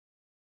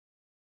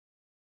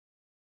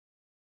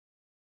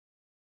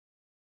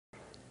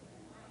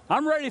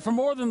I'm ready for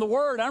more than the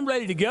Word. I'm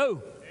ready to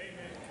go.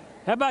 Amen.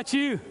 How about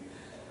you?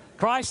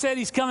 Christ said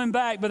He's coming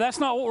back, but that's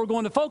not what we're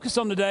going to focus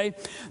on today.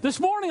 This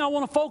morning I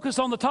want to focus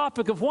on the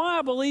topic of why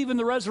I believe in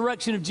the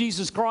resurrection of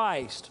Jesus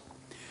Christ.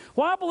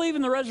 Why I believe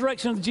in the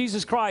resurrection of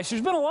Jesus Christ.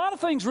 There's been a lot of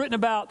things written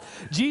about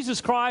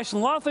Jesus Christ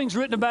and a lot of things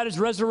written about His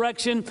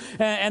resurrection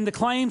and the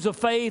claims of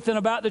faith and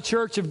about the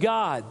church of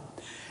God.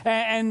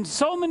 And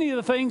so many of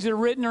the things that are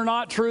written are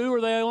not true,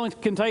 or they only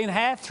contain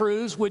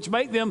half-truths, which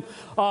make them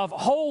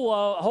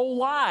whole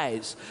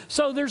lies.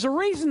 So there's a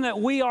reason that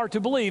we are to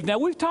believe. Now,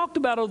 we've talked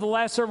about over the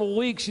last several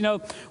weeks,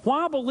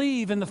 why I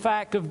believe in the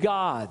fact of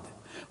God.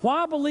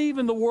 Why I believe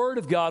in the Word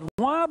of God.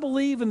 Why I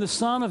believe in the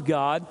Son of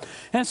God.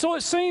 And so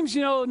it seems,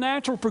 a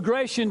natural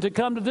progression to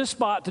come to this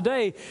spot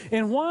today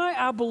and why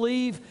I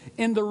believe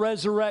in the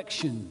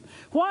resurrection.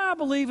 Why I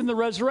believe in the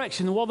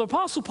resurrection. Well, the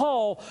Apostle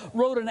Paul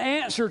wrote an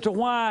answer to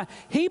why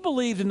he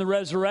believed in the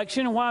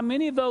resurrection and why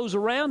many of those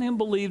around him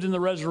believed in the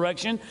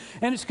resurrection.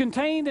 And it's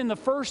contained in the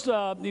first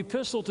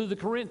epistle to the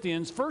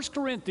Corinthians, 1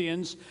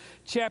 Corinthians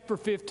chapter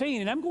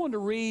 15. And I'm going to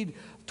read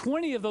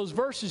 20 of those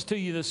verses to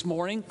you this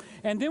morning,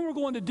 and then we're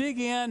going to dig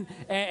in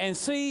and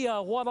see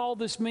what all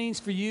this means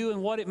for you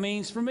and what it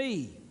means for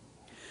me.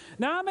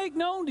 Now I make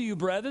known to you,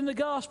 brethren, the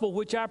gospel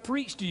which I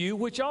preached to you,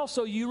 which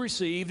also you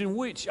received, in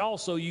which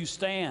also you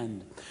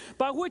stand,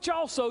 by which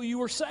also you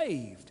were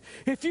saved,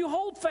 if you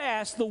hold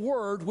fast the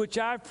word which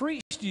I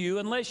preached to you,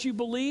 unless you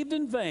believed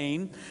in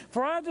vain.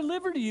 For I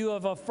delivered to you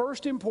of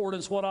first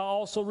importance what I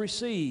also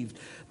received,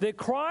 that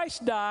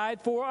Christ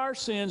died for our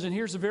sins, and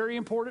here's a very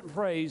important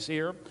phrase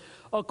here,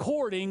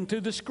 according to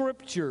the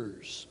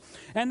Scriptures,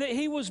 and that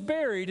He was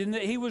buried, and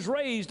that He was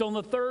raised on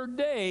the third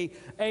day,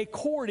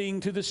 according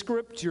to the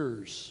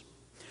Scriptures,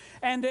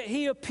 and that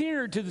He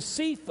appeared to the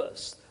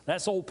Cephas,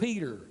 that's old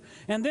Peter,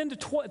 and then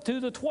to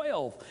the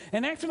 12.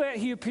 And after that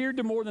He appeared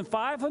to more than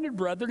 500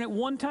 brethren at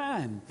one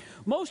time,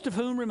 most of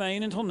whom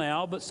remain until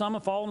now, but some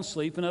have fallen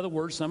asleep. In other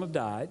words, some have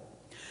died.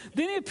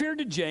 Then He appeared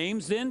to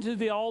James, then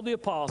to all the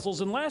apostles,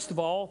 and last of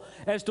all,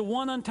 as to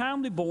one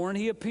untimely born,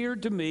 He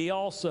appeared to me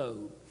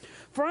also.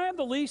 For I am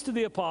the least of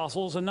the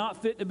apostles, and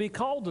not fit to be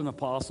called an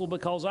apostle,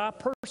 because I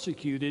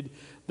persecuted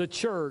the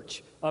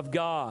church of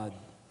God.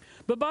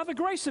 But by the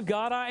grace of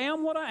God I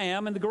am what I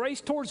am, and the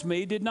grace towards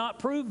me did not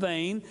prove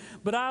vain,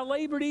 but I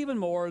labored even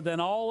more than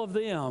all of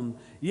them.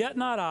 Yet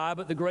not I,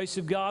 but the grace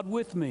of God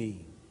with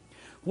me.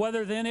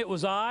 Whether then it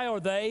was I or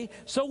they,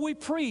 so we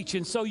preach,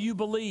 and so you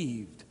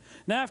believed.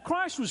 Now, if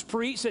Christ was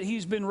preached that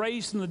He's been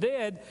raised from the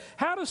dead,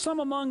 how do some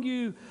among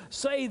you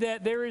say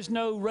that there is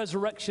no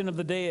resurrection of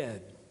the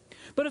dead?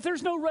 But if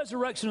there's no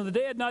resurrection of the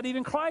dead, not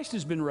even Christ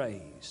has been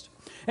raised.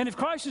 And if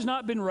Christ has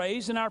not been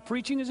raised, then our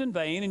preaching is in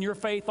vain, and your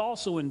faith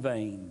also in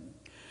vain.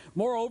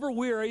 Moreover,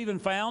 we are even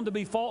found to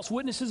be false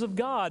witnesses of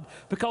God,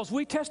 because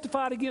we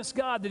testified against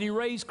God that He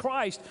raised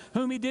Christ,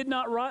 whom He did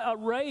not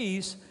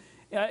raise,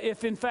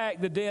 if in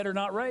fact the dead are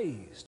not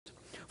raised.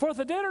 For if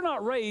the dead are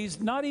not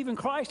raised, not even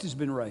Christ has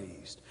been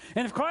raised.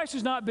 And if Christ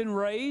has not been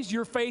raised,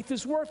 your faith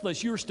is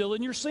worthless. You are still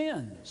in your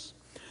sins.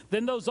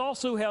 Then those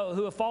also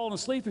who have fallen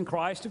asleep in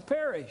Christ have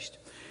perished.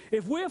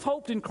 If we have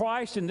hoped in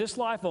Christ in this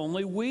life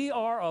only, we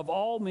are of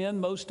all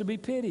men most to be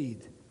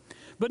pitied.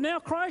 But now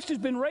Christ has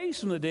been raised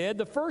from the dead,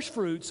 the first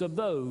fruits of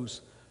those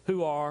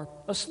who are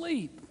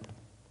asleep.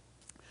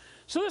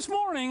 So this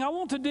morning, I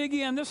want to dig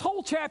in. This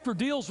whole chapter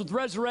deals with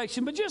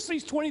resurrection, but just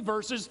these 20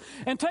 verses,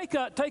 and take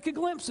a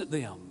glimpse at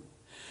them.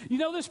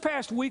 This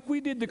past week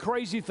we did the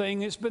crazy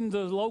thing. It's been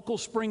the local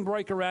spring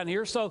break around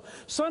here. So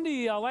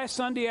last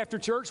Sunday after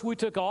church, we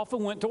took off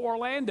and went to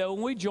Orlando,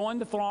 and we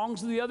joined the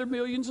throngs of the other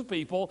millions of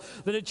people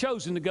that had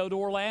chosen to go to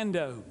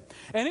Orlando.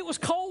 And it was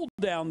cold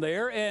down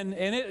there, and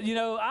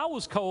I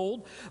was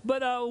cold,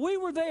 but we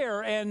were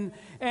there, and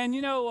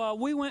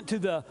we went to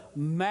the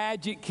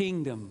Magic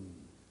Kingdom.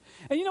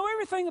 And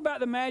everything about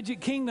the Magic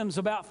Kingdom's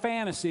about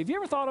fantasy. Have you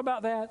ever thought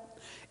about that?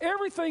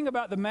 Everything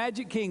about the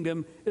Magic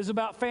Kingdom is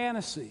about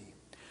fantasy.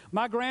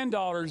 My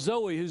granddaughter,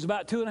 Zoe, who's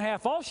about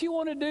 2.5, all she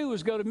wanted to do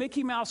was go to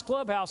Mickey Mouse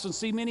Clubhouse and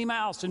see Minnie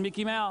Mouse and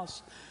Mickey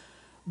Mouse.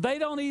 They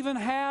don't even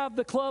have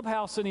the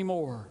clubhouse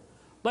anymore.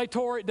 They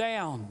tore it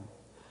down.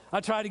 I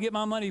tried to get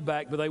my money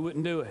back, but they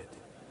wouldn't do it.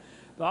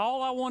 But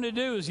all I wanted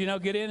to do is,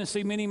 get in and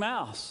see Minnie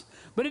Mouse.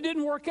 But it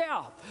didn't work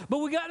out. But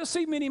we got to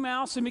see Minnie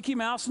Mouse and Mickey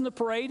Mouse in the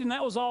parade, and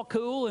that was all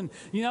cool. And,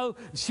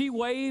 she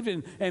waved,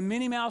 and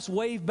Minnie Mouse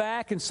waved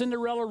back, and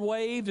Cinderella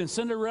waved, and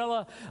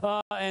Cinderella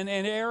and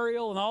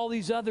Ariel and all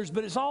these others.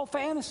 But it's all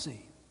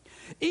fantasy.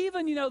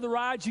 Even, the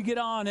rides you get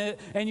on it,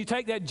 and you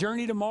take that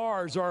journey to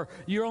Mars, or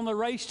you're on the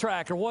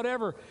racetrack or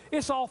whatever,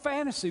 it's all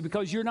fantasy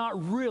because you're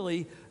not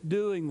really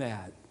doing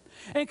that.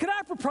 And can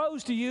I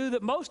propose to you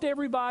that most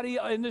everybody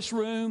in this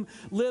room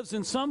lives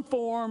in some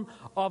form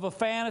of a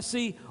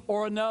fantasy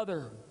or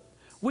another?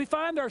 We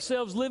find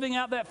ourselves living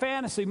out that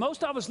fantasy.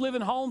 Most of us live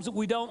in homes that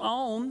we don't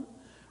own,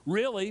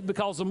 really,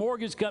 because the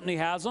mortgage company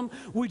has them.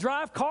 We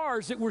drive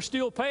cars that we're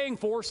still paying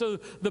for, so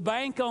the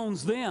bank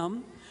owns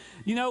them.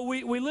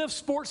 We live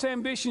sports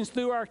ambitions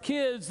through our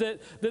kids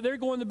that they're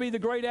going to be the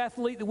great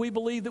athlete that we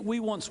believe that we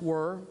once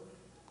were.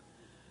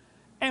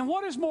 And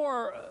what is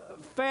more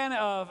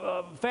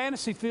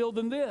fantasy filled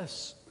than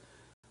this?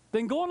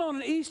 Than going on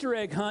an Easter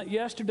egg hunt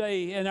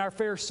yesterday in our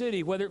fair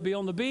city, whether it be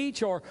on the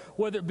beach or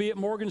whether it be at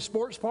Morgan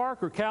Sports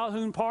Park or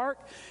Calhoun Park,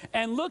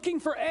 and looking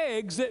for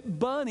eggs that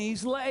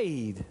bunnies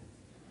laid.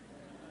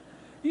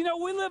 You know,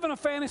 we live in a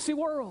fantasy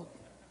world.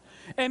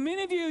 And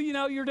many of you, you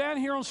know, you're down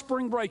here on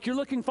spring break. You're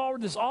looking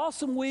forward to this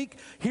awesome week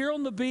here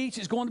on the beach.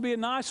 It's going to be a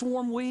nice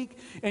warm week.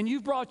 And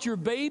you've brought your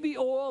baby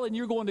oil and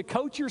you're going to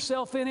coat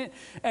yourself in it.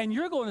 And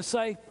you're going to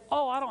say,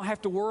 oh, I don't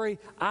have to worry.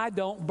 I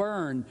don't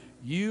burn.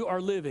 You are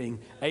living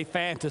a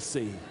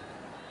fantasy.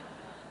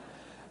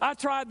 I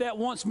tried that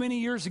once many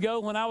years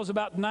ago when I was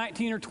about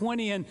 19 or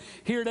 20 and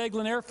here at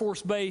Eglin Air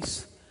Force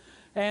Base.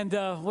 And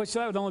which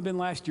that would only been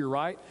last year,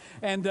 right?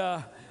 And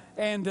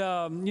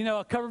you know,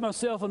 I covered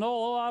myself in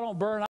oil. Oh, I don't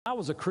burn. I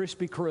was a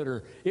crispy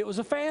critter. It was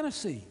a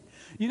fantasy.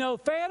 You know,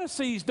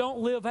 fantasies don't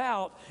live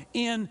out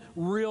in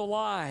real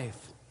life.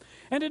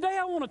 And today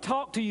I want to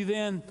talk to you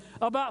then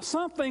about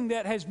something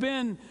that has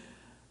been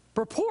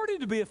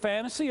purported to be a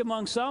fantasy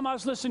among some. I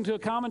was listening to a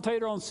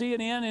commentator on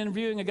CNN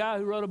interviewing a guy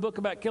who wrote a book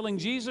about killing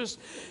Jesus,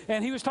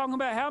 and he was talking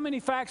about how many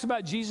facts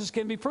about Jesus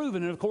can be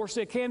proven, and of course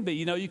it can be.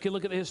 You know, you can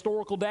look at the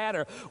historical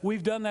data.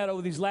 We've done that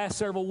over these last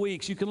several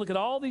weeks. You can look at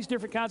all these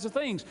different kinds of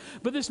things.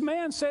 But this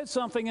man said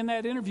something in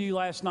that interview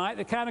last night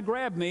that kind of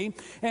grabbed me,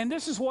 and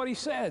this is what he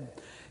said.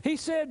 He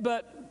said,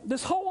 but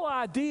this whole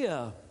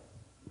idea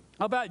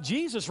about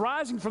Jesus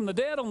rising from the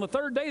dead on the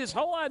third day, this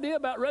whole idea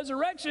about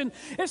resurrection,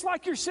 it's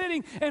like you're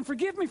sitting, and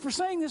forgive me for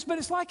saying this, but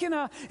it's like in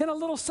a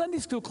little Sunday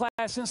school class,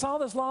 and it's all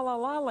this la la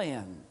la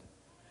land.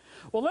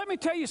 Well, let me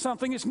tell you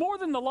something. It's more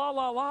than the la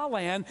la la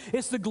land.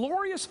 It's the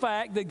glorious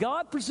fact that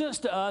God presents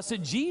to us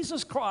that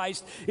Jesus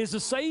Christ is the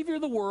Savior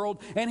of the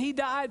world, and He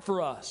died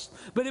for us.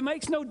 But it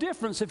makes no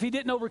difference if He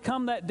didn't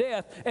overcome that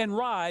death and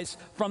rise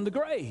from the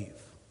grave.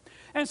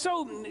 And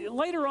so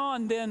later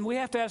on, then, we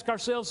have to ask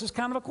ourselves this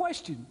kind of a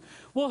question.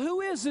 Well,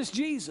 who is this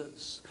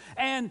Jesus?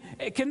 And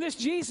can this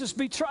Jesus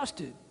be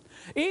trusted?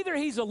 Either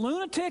He's a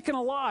lunatic and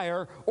a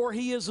liar, or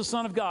He is the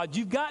Son of God.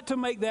 You've got to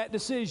make that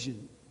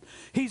decision.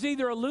 He's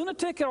either a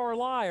lunatic or a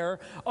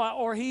liar,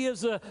 or He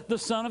is the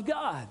Son of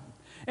God.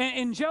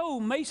 In Joe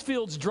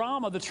Macefield's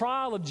drama, The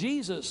Trial of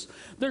Jesus,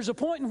 there's a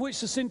point in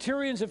which the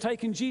centurions have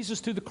taken Jesus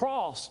to the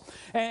cross,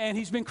 and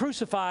He's been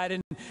crucified.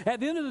 And at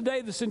the end of the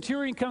day, the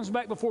centurion comes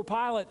back before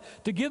Pilate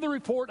to give the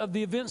report of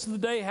the events of the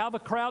day, how the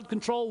crowd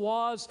control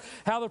was,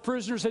 how the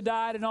prisoners had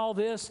died, and all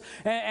this.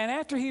 And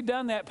after he'd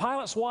done that,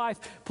 Pilate's wife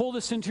pulled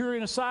the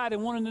centurion aside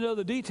and wanted to know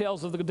the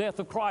details of the death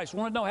of Christ,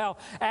 wanted to know how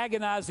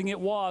agonizing it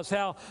was,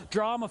 how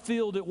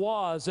drama-filled it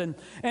was. And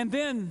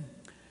then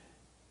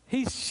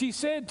she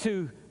said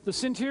to the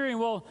centurion,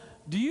 well,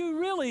 do you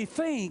really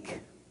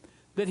think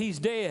that He's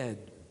dead?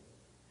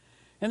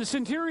 And the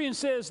centurion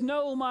says,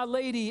 no, my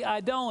lady, I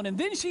don't. And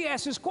then she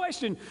asks this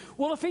question,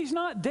 well, if He's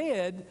not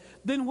dead,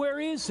 then where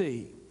is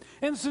He?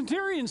 And the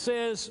centurion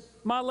says,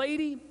 my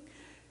lady,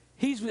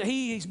 he's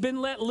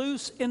been let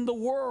loose in the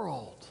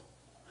world.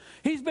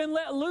 He's been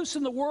let loose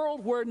in the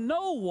world where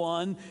no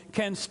one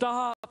can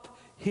stop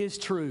His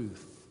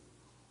truth.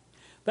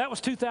 That was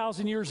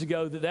 2,000 years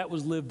ago that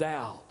was lived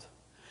out.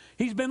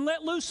 He's been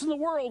let loose in the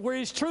world where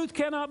His truth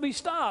cannot be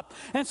stopped.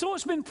 And so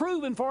it's been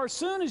proven, for as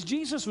soon as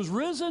Jesus was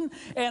risen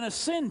and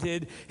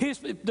ascended, His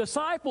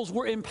disciples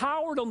were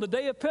empowered on the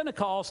day of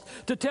Pentecost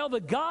to tell the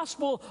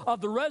gospel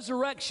of the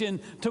resurrection,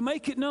 to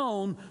make it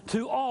known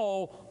to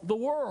all the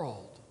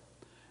world.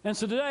 And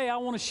so today I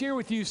want to share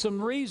with you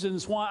some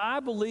reasons why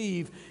I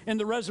believe in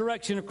the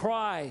resurrection of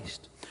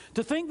Christ.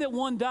 To think that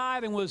one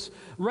died and was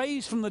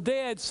raised from the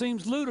dead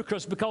seems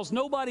ludicrous, because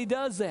nobody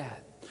does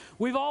that.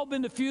 We've all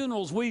been to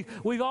funerals.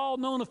 We've all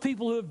known of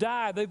people who have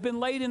died. They've been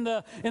laid in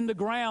the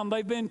ground.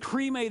 They've been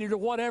cremated or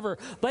whatever.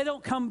 They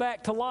don't come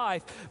back to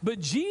life. But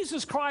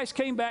Jesus Christ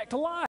came back to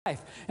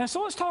life. And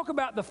so let's talk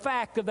about the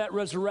fact of that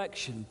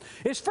resurrection.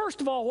 It's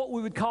first of all what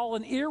we would call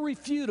an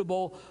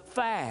irrefutable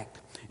fact.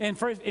 And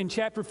in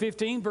chapter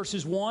 15,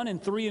 verses 1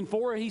 and 3 and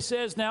 4, He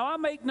says, now I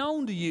make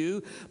known to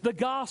you the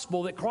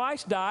gospel, that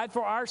Christ died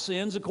for our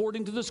sins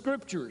according to the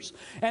Scriptures,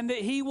 and that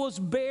He was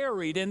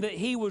buried, and that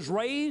He was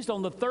raised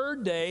on the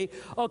third day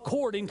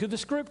according to the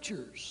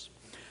Scriptures.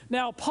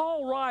 Now,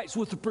 Paul writes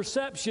with the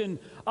perception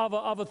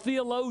of a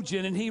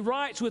theologian, and he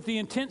writes with the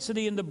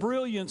intensity and the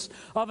brilliance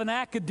of an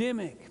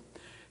academic.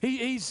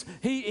 He's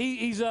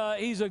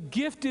a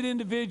gifted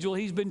individual.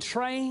 He's been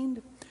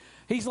trained.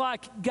 He's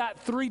got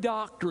 3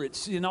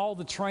 doctorates in all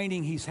the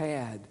training he's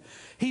had.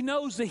 He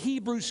knows the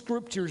Hebrew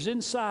Scriptures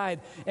inside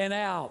and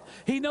out.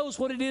 He knows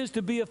what it is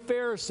to be a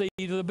Pharisee,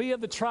 to be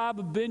of the tribe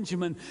of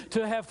Benjamin,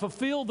 to have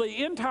fulfilled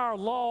the entire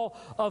law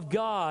of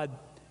God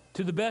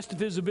to the best of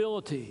his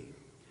ability.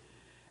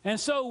 And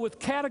so with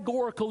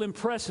categorical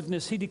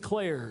impressiveness, he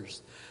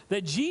declares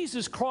that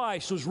Jesus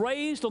Christ was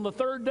raised on the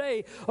third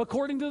day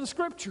according to the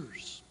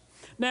Scriptures.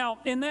 Now,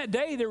 in that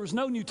day, there was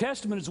no New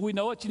Testament as we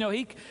know it. You know,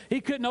 he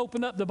couldn't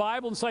open up the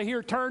Bible and say,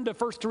 here, turn to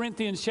 1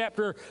 Corinthians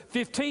chapter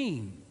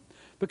 15.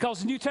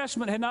 because the New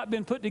Testament had not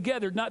been put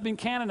together, had not been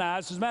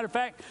canonized. As a matter of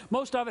fact,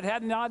 most of it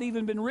had not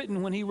even been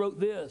written when he wrote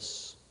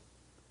this.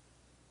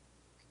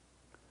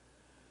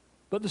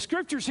 But the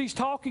scriptures he's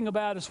talking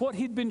about is what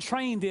he'd been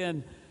trained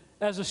in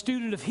as a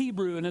student of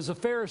Hebrew and as a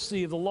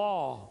Pharisee of the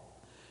law.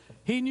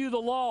 He knew the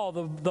law,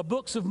 the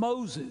books of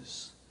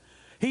Moses.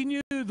 He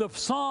knew the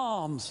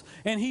Psalms,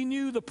 and he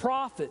knew the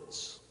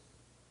prophets.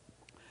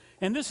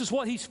 And this is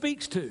what he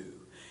speaks to.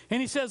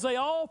 And he says they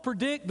all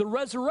predict the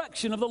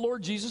resurrection of the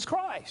Lord Jesus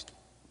Christ.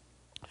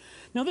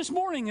 Now this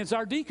morning, as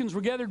our deacons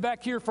were gathered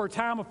back here for a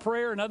time of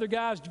prayer and other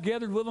guys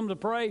gathered with them to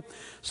pray,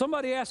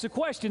 somebody asked a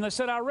question. They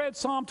said, I read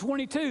Psalm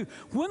 22.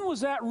 When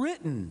was that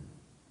written?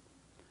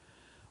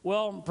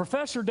 Well,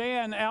 Professor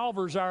Dan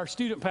Albers, our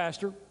student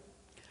pastor,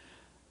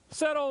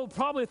 said,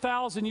 probably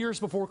 1,000 years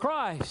before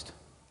Christ.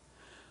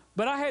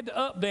 But I had to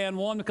up Dan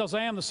one because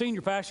I am the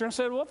senior pastor. I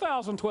said,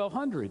 1,000,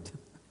 1,200.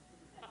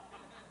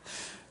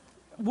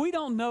 We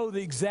don't know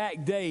the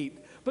exact date,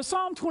 but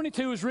Psalm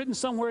 22 is written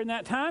somewhere in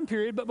that time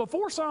period. But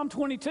before Psalm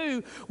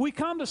 22, we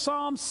come to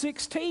Psalm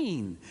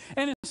 16.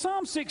 And in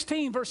Psalm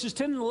 16, verses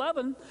 10 and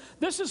 11,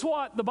 this is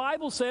what the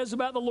Bible says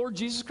about the Lord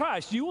Jesus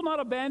Christ. You will not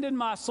abandon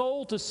my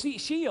soul to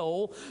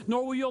Sheol,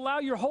 nor will you allow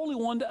your Holy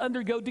One to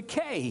undergo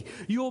decay.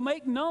 You will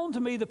make known to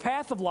me the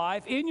path of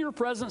life. In your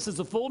presence is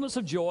the fullness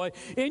of joy.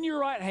 In your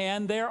right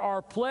hand there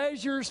are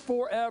pleasures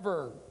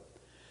forever.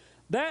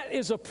 That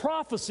is a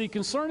prophecy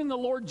concerning the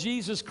Lord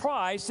Jesus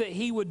Christ, that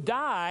he would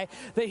die,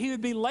 that he would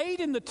be laid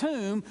in the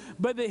tomb,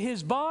 but that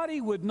his body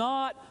would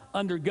not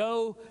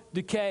undergo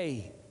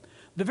decay.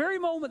 The very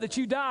moment that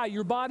you die,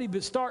 your body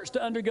starts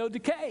to undergo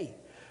decay.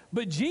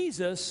 But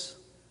Jesus,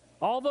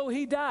 although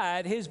he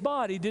died, his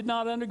body did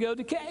not undergo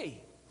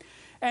decay.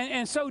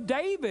 And so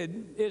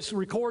David, it's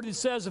recorded,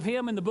 says of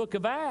him in the book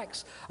of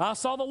Acts, I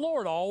saw the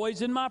Lord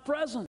always in my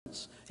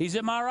presence. He's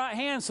at my right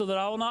hand so that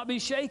I will not be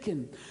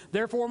shaken.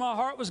 Therefore my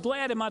heart was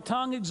glad and my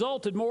tongue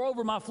exulted.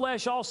 Moreover, my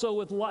flesh also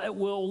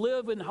will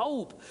live in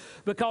hope,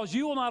 because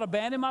you will not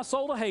abandon my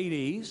soul to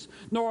Hades,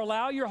 nor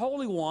allow your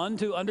Holy One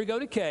to undergo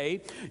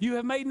decay. You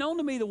have made known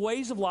to me the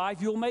ways of life.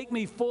 You will make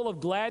me full of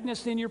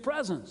gladness in your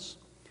presence.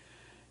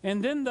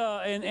 And then,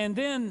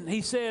 then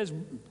he says,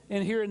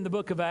 and here in the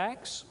book of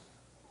Acts,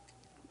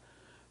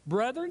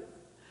 brethren,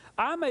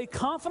 I may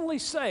confidently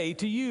say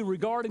to you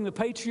regarding the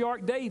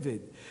patriarch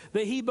David,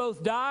 that he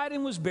both died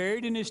and was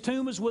buried, and his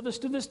tomb is with us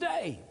to this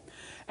day.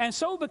 And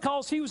so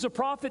because he was a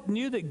prophet,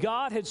 knew that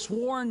God had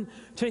sworn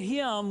to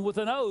him with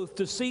an oath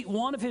to seat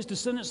one of his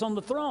descendants on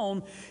the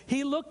throne,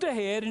 he looked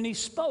ahead and he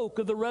spoke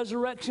of the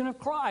resurrection of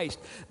Christ,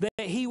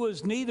 that he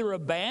was neither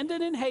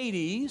abandoned in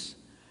Hades,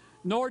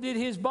 nor did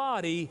his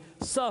body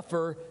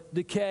suffer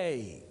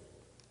decay.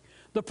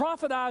 The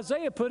prophet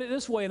Isaiah put it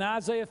this way in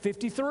Isaiah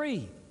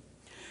 53.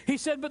 He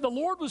said, but the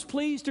Lord was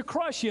pleased to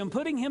crush him,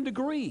 putting him to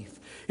grief.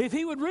 If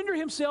he would render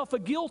himself a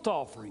guilt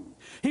offering,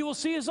 he will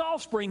see his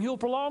offspring. He'll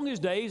prolong his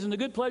days, and the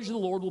good pleasure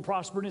of the Lord will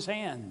prosper in his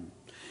hand.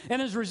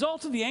 And as a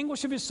result of the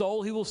anguish of his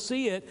soul, he will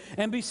see it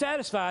and be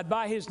satisfied.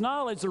 By his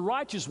knowledge, the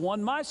righteous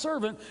one, my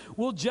servant,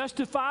 will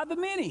justify the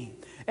many,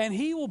 and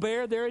he will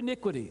bear their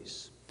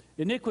iniquities.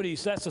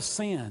 Iniquities, that's a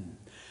sin.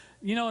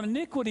 You know, an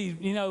iniquity,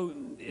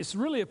 it's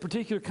really a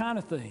particular kind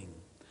of thing.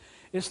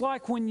 It's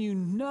like when you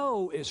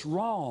know it's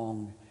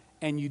wrong,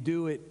 and you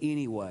do it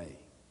anyway.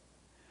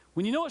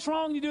 When you know it's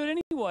wrong, you do it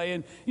anyway.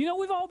 And,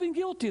 we've all been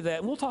guilty of that,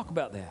 and we'll talk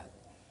about that.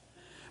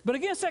 But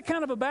against that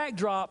kind of a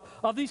backdrop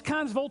of these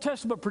kinds of Old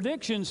Testament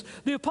predictions,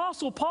 the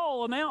Apostle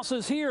Paul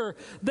announces here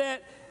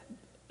that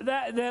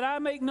I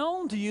make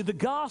known to you the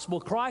gospel.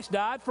 Christ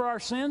died for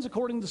our sins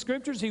according to the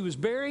Scriptures. He was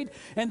buried,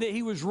 and that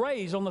he was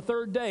raised on the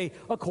third day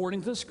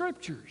according to the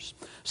Scriptures.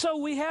 So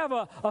we have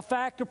a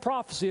fact of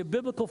prophecy, a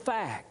biblical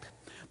fact.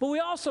 But we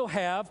also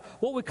have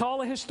what we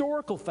call a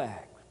historical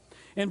fact.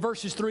 In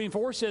verses 3 and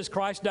 4 says,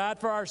 Christ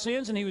died for our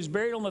sins, and he was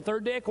buried on the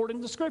third day according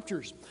to the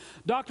Scriptures.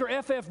 Dr.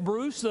 F.F.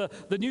 Bruce,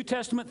 the New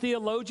Testament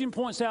theologian,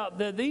 points out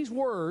that these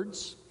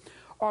words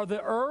are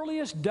the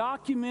earliest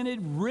documented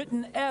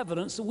written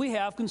evidence that we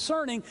have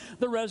concerning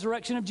the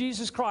resurrection of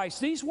Jesus Christ.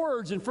 These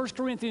words in 1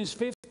 Corinthians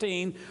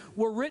 15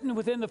 were written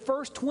within the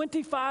first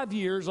 25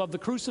 years of the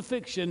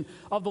crucifixion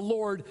of the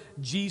Lord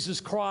Jesus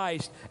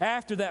Christ,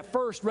 after that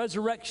first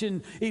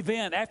resurrection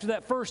event, after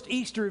that first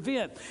Easter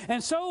event.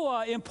 And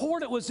so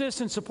important was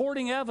this in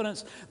supporting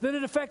evidence that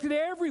it affected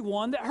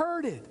everyone that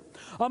heard it.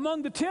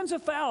 Among the tens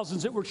of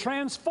thousands that were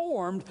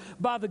transformed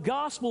by the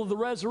gospel of the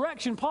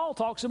resurrection, Paul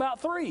talks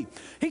about three.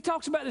 He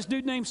talks about this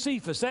dude named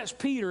Cephas. That's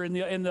Peter in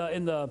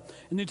the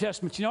New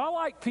Testament. I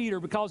like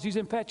Peter because he's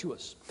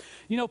impetuous.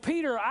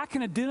 Peter I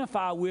can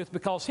identify with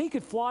because he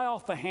could fly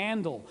off the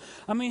handle.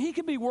 I mean, he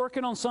could be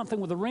working on something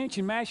with a wrench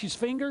and mash his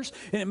fingers,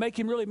 and it make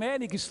him really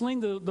mad. He could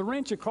sling the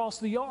wrench across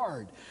the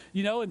yard,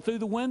 and through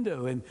the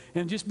window,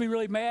 and just be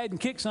really mad and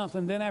kick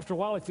something. Then after a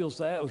while, he feels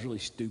that was really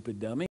stupid,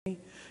 dummy.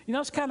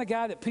 That's the kind of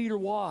guy that Peter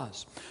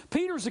was.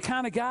 Peter's the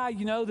kind of guy,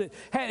 that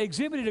had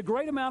exhibited a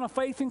great amount of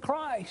faith in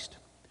Christ.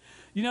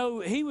 You know,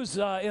 he was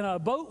in a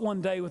boat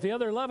one day with the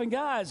other 11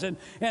 guys, and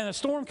a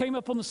storm came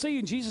up on the sea,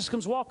 and Jesus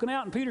comes walking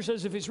out, and Peter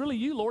says, if it's really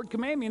you, Lord,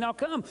 command me, and I'll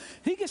come.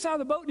 He gets out of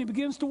the boat, and he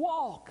begins to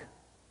walk.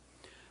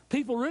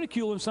 People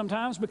ridicule him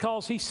sometimes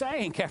because he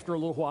sank after a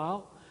little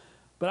while,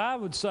 but I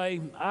would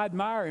say I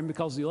admire him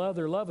because the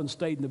other 11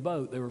 stayed in the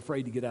boat. They were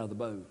afraid to get out of the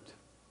boat.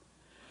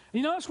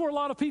 You know, that's where a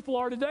lot of people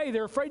are today.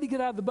 They're afraid to get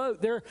out of the boat.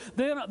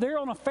 They're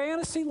on a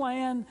fantasy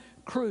land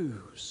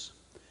cruise.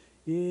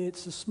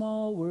 It's a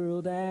small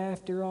world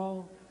after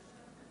all.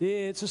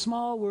 It's a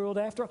small world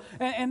after all.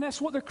 And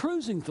that's what they're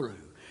cruising through.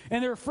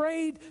 And they're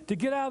afraid to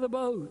get out of the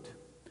boat.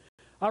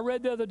 I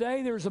read the other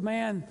day there was a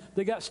man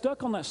that got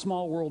stuck on that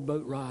small world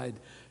boat ride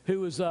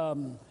who was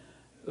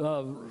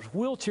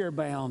wheelchair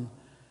bound.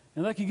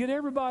 And they could get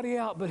everybody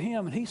out but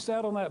him. And he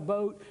sat on that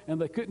boat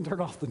and they couldn't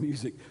turn off the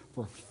music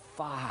for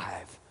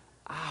 5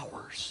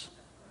 hours.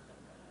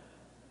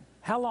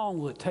 How long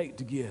will it take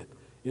to get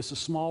 "It's a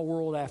Small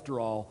World After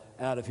All"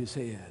 out of his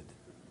head?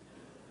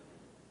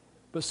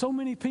 But so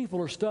many people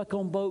are stuck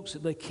on boats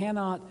that they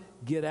cannot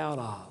get out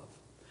of.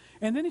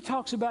 And then he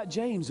talks about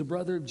James, the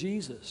brother of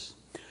Jesus.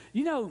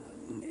 You know,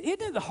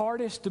 isn't it the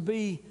hardest to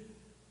be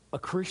a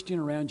Christian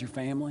around your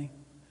family?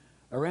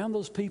 Around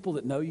those people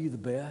that know you the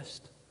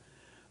best?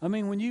 I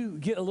mean, when you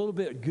get a little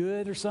bit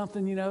good or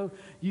something, you know,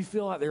 you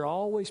feel like they're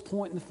always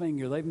pointing the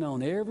finger. They've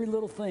known every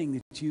little thing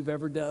that you've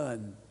ever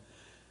done.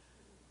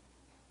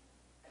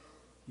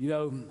 You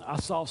know,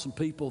 I saw some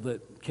people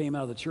that came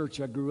out of the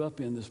church I grew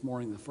up in this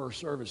morning, the first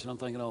service, and I'm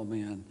thinking, oh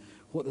man,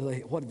 what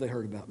have they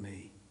heard about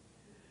me?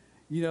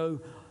 You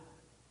know,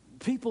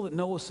 people that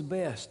know us the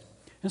best.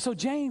 And so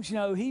James, you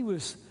know, he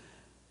was,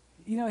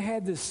 you know,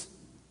 had this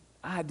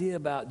idea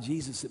about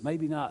Jesus that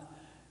maybe not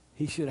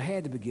he should have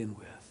had to begin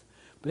with.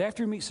 But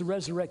after he meets the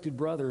resurrected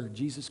brother,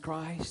 Jesus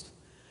Christ,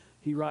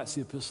 he writes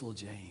the epistle of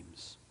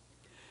James.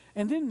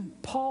 And then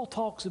Paul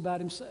talks about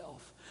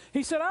himself.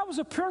 He said, I was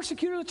a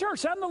persecutor of the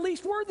church. I'm the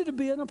least worthy to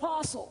be an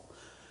apostle.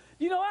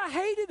 You know, I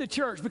hated the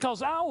church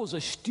because I was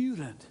a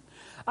student.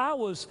 I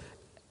was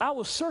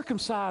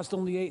circumcised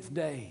on the 8th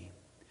day.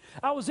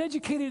 I was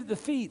educated at the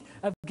feet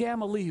of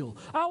Gamaliel.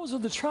 I was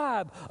of the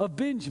tribe of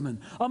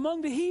Benjamin.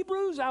 Among the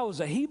Hebrews, I was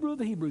a Hebrew of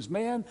the Hebrews.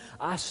 Man,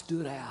 I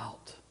stood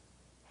out.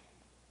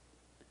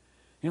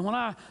 And when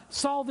I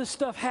saw this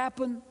stuff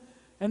happen,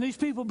 and these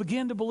people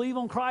began to believe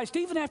on Christ,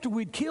 even after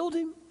we'd killed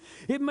him,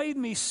 it made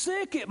me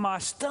sick at my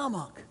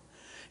stomach.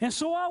 And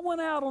so I went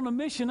out on a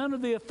mission under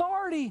the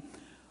authority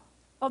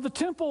of the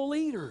temple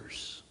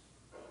leaders.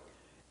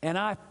 And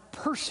I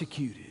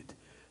persecuted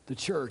the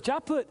church. I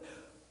put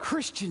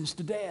Christians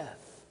to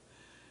death.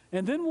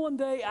 And then one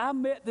day I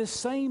met this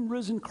same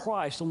risen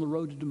Christ on the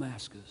road to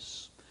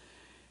Damascus.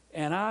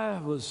 And I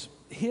was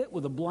hit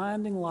with a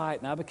blinding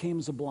light, and I became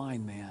as a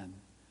blind man.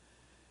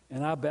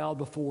 And I bowed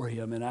before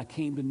him, and I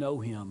came to know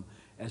him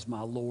as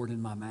my Lord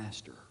and my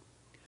Master.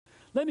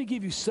 Let me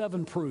give you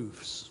 7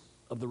 proofs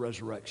of the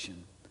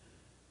resurrection.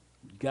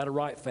 You got to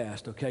write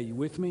fast, okay? You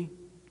with me?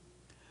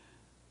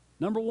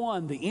 Number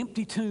 1, the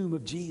empty tomb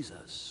of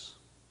Jesus.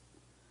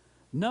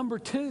 Number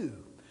 2,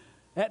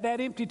 at that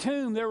empty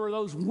tomb, there were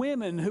those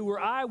women who were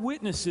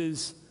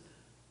eyewitnesses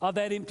of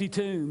that empty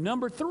tomb.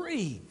 Number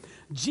 3,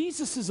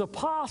 Jesus'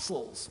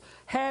 apostles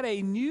had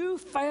a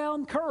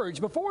newfound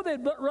courage. Before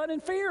they'd run in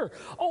fear.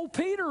 Oh,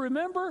 Peter,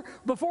 remember,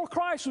 before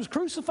Christ was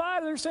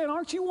crucified, they're saying,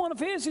 aren't you one of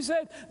his? He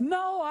said,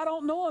 no, I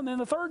don't know him. And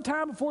the 3rd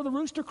time before the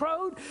rooster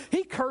crowed,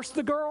 he cursed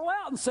the girl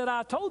out and said,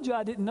 I told you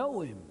I didn't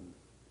know him.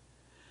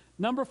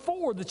 Number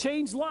 4, the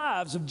changed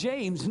lives of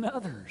James and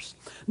others.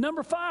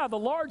 Number 5, the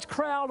large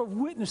crowd of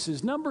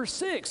witnesses. Number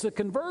 6, the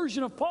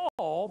conversion of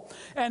Paul.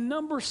 And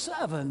number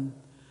 7,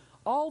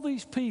 all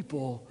these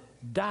people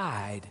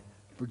died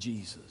for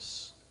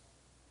Jesus.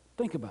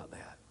 Think about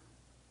that.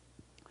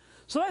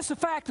 So that's the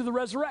fact of the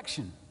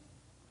resurrection.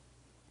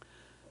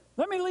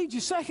 Let me lead you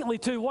secondly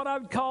to what I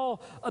would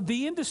call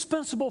the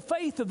indispensable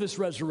faith of this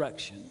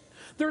resurrection.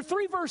 There are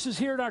 3 verses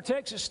here in our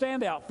text that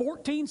stand out,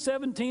 14,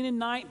 17, and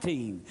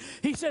 19.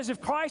 He says, if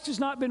Christ has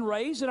not been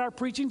raised, then our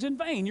preaching's in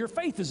vain. Your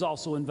faith is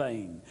also in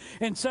vain.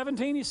 In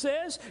 17, he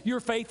says, your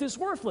faith is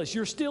worthless.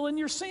 You're still in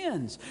your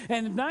sins.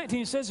 And in 19,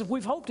 he says, if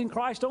we've hoped in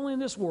Christ only in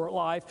this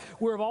life,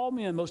 we're of all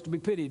men most to be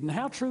pitied. And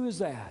how true is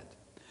that?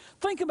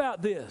 Think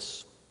about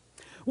this.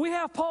 We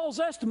have Paul's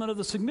estimate of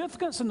the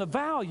significance and the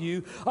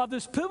value of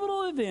this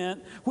pivotal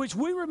event, which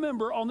we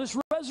remember on this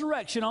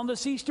resurrection, on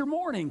this Easter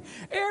morning.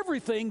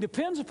 Everything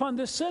depends upon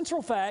this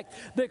central fact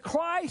that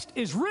Christ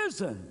is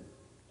risen.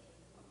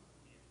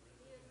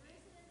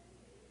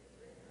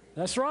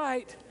 That's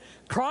right.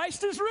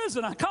 Christ is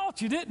risen. I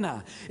caught you, didn't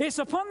I? It's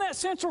upon that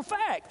central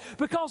fact.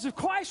 Because if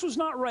Christ was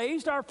not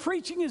raised, our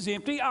preaching is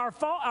empty, our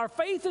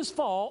faith is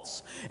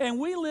false, and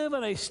we live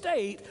in a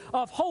state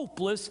of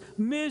hopeless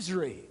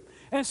misery.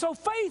 And so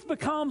faith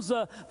becomes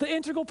the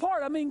integral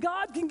part. I mean,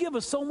 God can give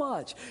us so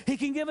much. He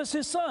can give us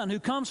his Son who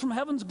comes from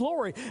heaven's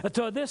glory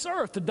to this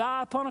earth to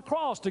die upon a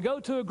cross, to go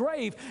to a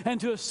grave,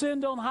 and to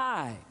ascend on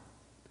high.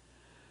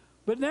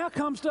 But now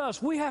comes to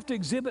us, we have to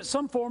exhibit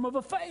some form of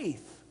a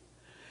faith.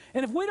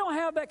 And if we don't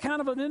have that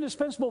kind of an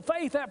indispensable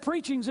faith, that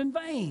preaching's in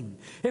vain.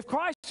 If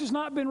Christ has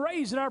not been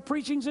raised, then our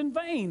preaching's in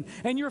vain,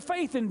 and your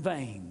faith in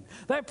vain.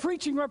 That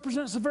preaching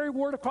represents the very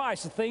word of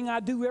Christ, the thing I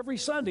do every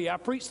Sunday. I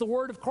preach the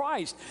word of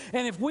Christ.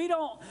 And if we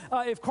don't,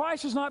 if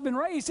Christ has not been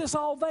raised, it's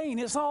all vain,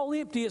 it's all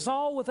empty, it's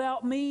all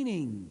without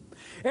meaning.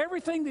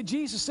 Everything that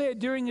Jesus said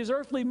during his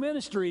earthly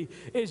ministry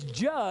is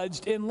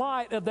judged in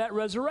light of that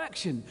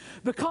resurrection.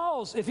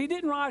 Because if he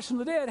didn't rise from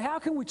the dead, how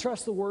can we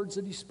trust the words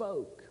that he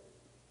spoke?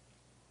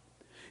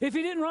 If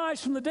he didn't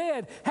rise from the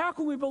dead, how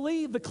can we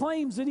believe the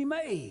claims that he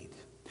made?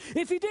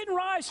 If he didn't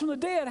rise from the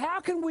dead, how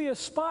can we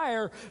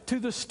aspire to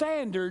the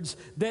standards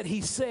that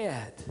he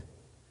said?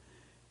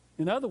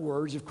 In other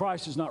words, if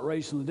Christ is not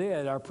raised from the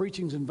dead, our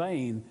preaching's in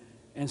vain,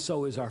 and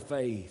so is our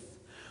faith.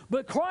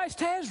 But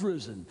Christ has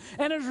risen,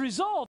 and as a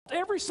result,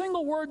 every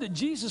single word that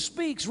Jesus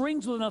speaks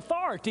rings with an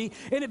authority,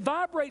 and it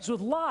vibrates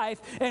with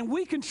life, and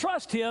we can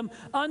trust him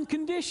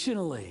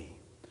unconditionally.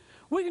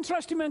 We can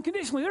trust him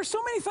unconditionally. There's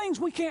so many things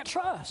we can't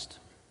trust.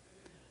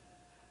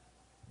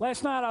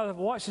 Last night I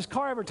watched this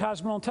car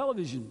advertisement on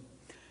television,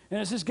 and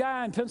it's this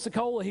guy in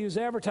Pensacola. He was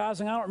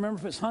advertising, I don't remember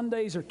if it's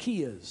Hyundais or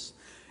Kias,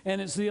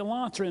 and it's the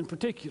Elantra in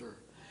particular.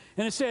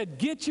 And it said,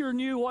 get your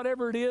new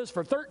whatever it is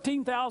for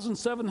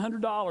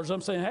 $13,700. I'm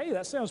saying, hey,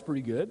 that sounds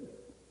pretty good.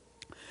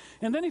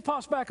 And then he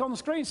pops back on the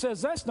screen and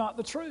says, that's not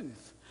the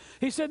truth.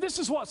 He said, this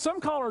is what some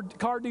car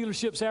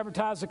dealerships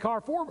advertise the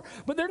car for,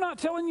 but they're not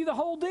telling you the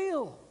whole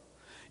deal.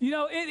 You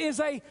know, it is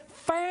a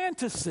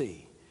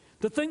fantasy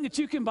to think that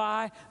you can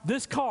buy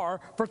this car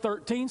for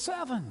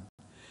 $13,700.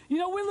 You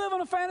know, we live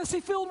in a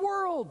fantasy-filled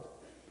world.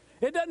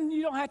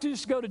 You don't have to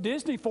just go to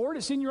Disney for it.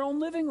 It's in your own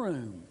living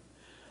room.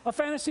 A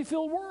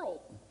fantasy-filled world.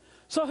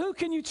 So who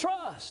can you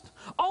trust?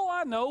 Oh,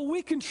 I know,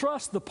 we can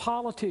trust the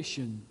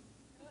politician.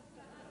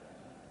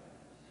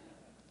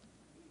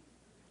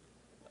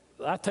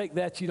 I take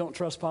that you don't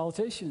trust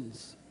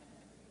politicians.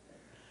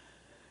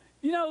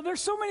 You know, there's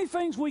so many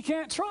things we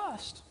can't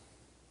trust.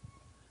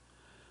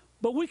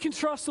 But we can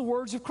trust the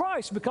words of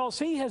Christ because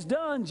he has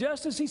done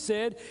just as he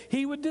said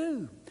he would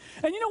do.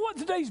 And you know what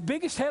today's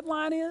biggest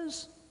headline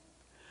is?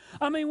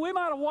 I mean, we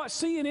might have watched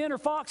CNN or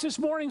Fox this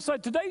morning and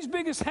said, today's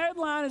biggest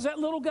headline is that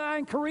little guy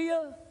in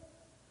Korea,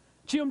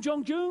 Kim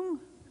Jong-un,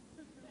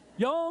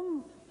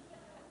 young,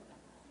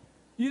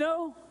 you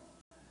know,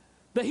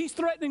 that he's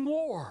threatening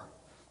war.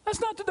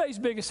 That's not today's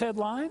biggest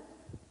headline.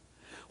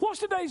 What's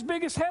today's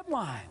biggest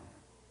headline?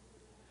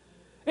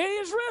 He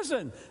is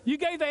risen. You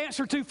gave the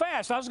answer too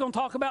fast. I was going to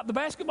talk about the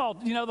basketball,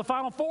 you know, the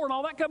Final Four and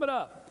all that coming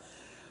up.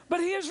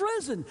 But he is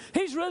risen.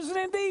 He's risen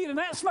indeed. And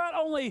that's not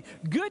only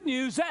good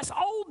news, that's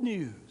old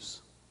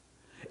news.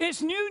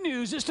 It's new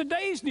news. It's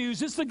today's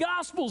news. It's the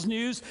gospel's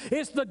news.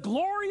 It's the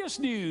glorious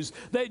news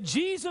that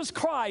Jesus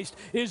Christ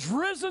is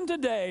risen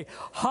today.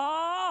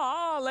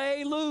 Hallelujah.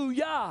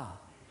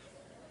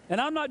 And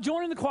I'm not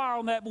joining the choir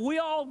on that, but we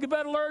all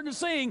better learn to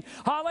sing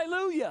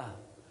hallelujah.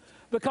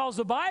 Because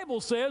the Bible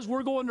says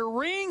we're going to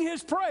ring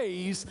his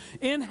praise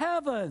in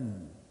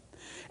heaven.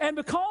 And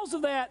because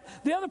of that,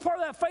 the other part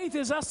of that faith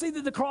is I see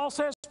that the cross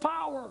has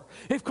power.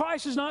 If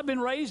Christ has not been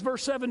raised,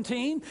 verse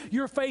 17,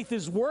 your faith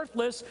is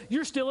worthless.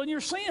 You're still in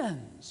your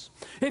sins.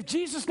 If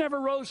Jesus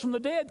never rose from the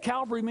dead,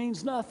 Calvary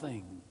means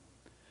nothing.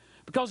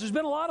 Because there's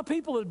been a lot of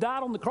people that have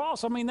died on the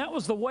cross. I mean, that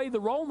was the way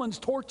the Romans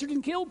tortured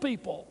and killed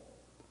people.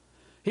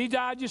 He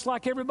died just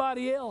like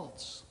everybody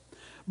else.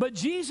 But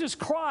Jesus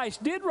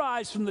Christ did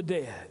rise from the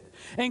dead.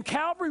 And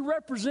Calvary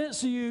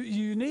represents a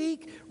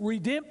unique,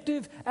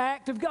 redemptive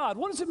act of God.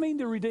 What does it mean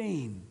to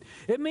redeem?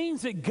 It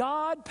means that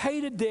God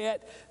paid a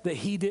debt that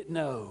he didn't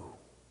owe.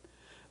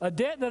 A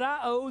debt that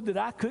I owed that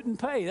I couldn't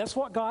pay. That's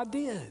what God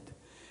did.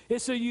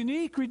 It's a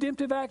unique,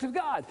 redemptive act of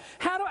God.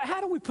 How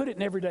do we put it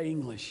in everyday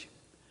English?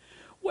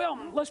 Well,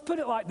 let's put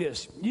it like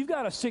this. You've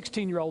got a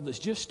 16-year-old that's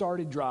just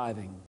started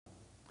driving.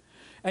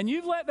 And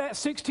you've let that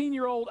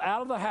 16-year-old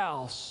out of the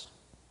house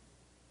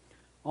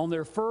on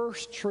their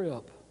first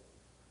trip.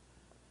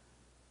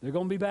 They're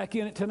going to be back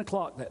in at 10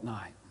 o'clock that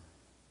night.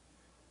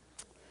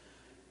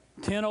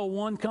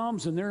 10:01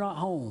 comes and they're not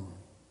home.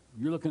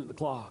 You're looking at the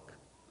clock.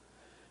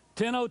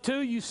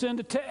 10:02, you send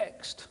a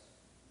text.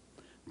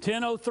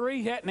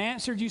 10:03, hadn't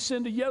answered, you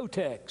send a yo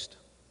text.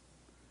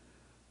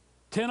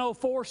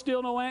 10:04,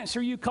 still no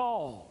answer, you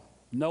call.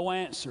 No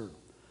answer.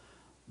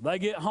 They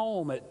get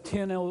home at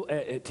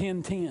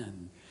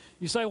 10:10.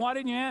 You say, why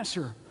didn't you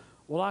answer?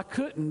 Well, I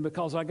couldn't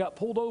because I got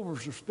pulled over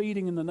for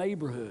speeding in the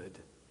neighborhood.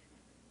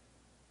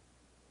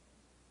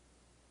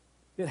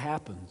 It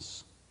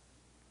happens.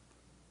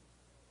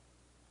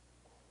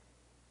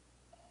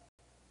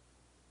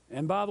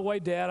 And by the way,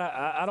 Dad,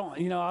 I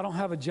don't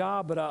have a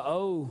job, but I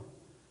owe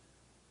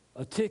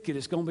a ticket.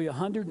 It's going to be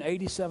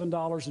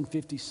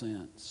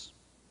 $187.50.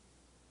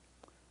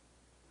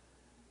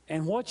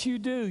 And what you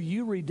do,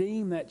 you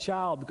redeem that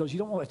child because you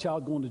don't want that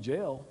child going to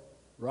jail,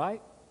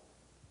 right?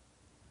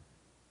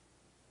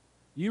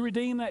 You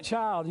redeem that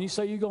child and you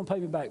say, you're going to pay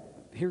me back.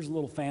 Here's a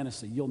little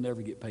fantasy. You'll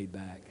never get paid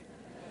back.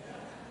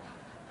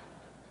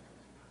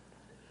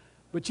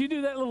 But you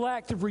do that little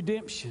act of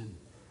redemption.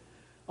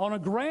 On a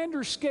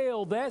grander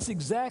scale, that's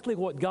exactly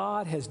what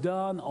God has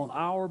done on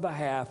our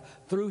behalf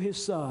through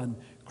His Son,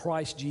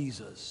 Christ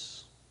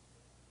Jesus.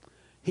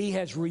 He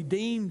has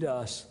redeemed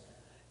us.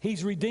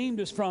 He's redeemed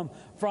us from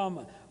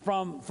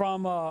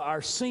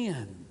our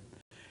sin.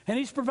 And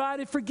He's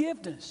provided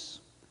forgiveness.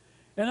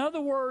 In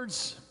other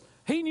words,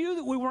 He knew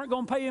that we weren't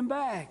going to pay Him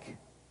back.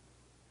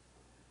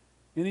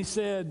 And He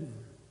said,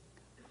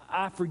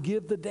 I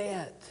forgive the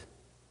debt.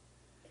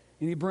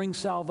 And He brings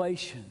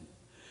salvation.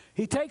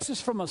 He takes us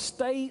from a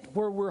state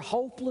where we're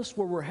hopeless,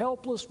 where we're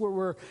helpless, where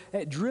we're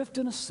adrift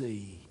in a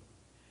sea.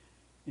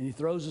 And He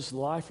throws us the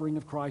life ring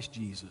of Christ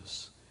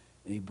Jesus.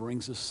 And He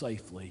brings us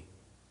safely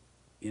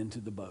into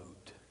the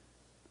boat.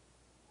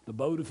 The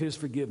boat of His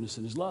forgiveness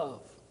and His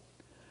love.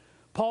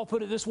 Paul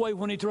put it this way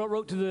when he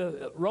wrote to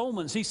the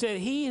Romans. He said,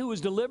 He who was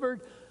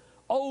delivered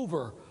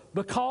over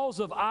because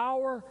of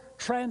our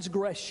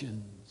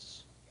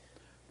transgressions.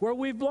 Where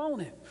we've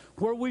blown it.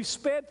 Where we've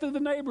sped through the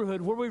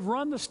neighborhood. Where we've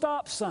run the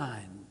stop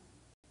sign.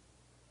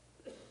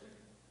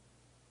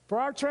 For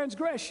our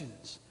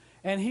transgressions.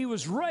 And He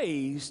was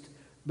raised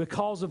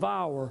because of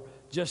our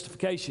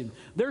justification.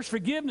 There's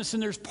forgiveness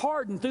and there's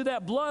pardon through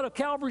that blood of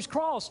Calvary's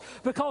cross,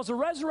 because the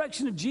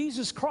resurrection of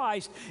Jesus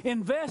Christ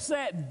invests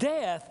that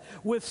death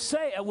with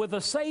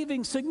a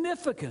saving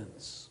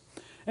significance.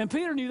 And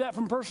Peter knew that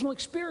from personal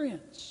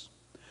experience.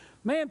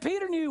 Man,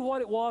 Peter knew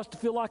what it was to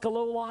feel like a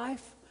low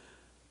life.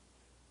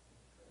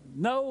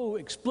 No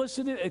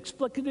explicative.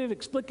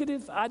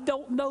 I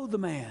don't know the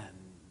man.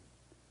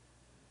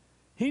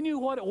 He knew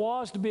what it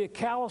was to be a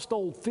calloused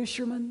old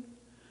fisherman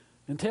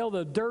and tell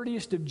the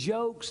dirtiest of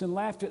jokes and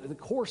laugh at the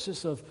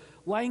coarsest of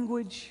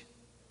language.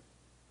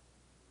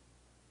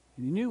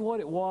 And he knew what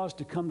it was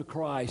to come to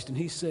Christ. And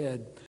he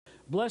said,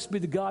 Blessed be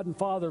the God and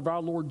Father of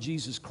our Lord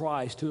Jesus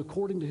Christ, who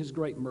according to His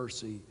great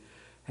mercy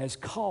has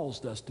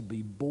caused us to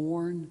be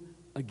born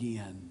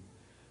again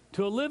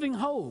to a living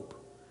hope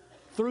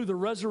through the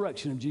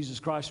resurrection of Jesus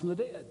Christ from the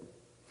dead.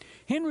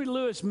 Henry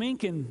Louis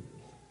Mencken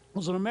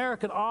was an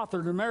American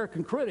author, an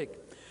American critic.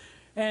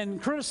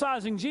 And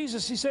criticizing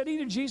Jesus, he said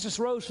either Jesus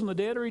rose from the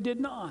dead or He did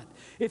not.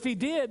 If He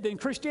did, then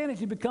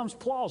Christianity becomes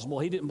plausible.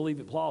 He didn't believe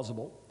it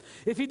plausible.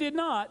 If He did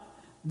not,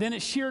 then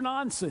it's sheer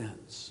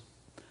nonsense.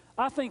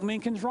 I think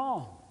Mencken's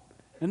wrong.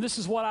 And this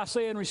is what I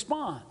say in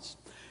response.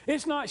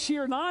 It's not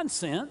sheer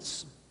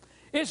nonsense.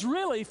 It's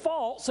really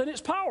false and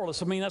it's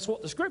powerless. I mean, that's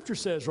what the Scripture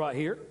says right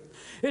here.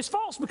 It's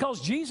false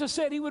because Jesus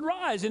said He would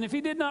rise. And if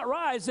He did not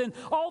rise, then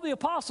all the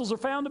apostles are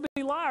found to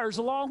be liars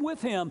along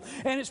with Him.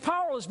 And it's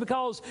powerless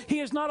because He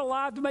is not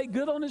alive to make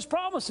good on His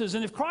promises.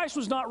 And if Christ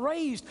was not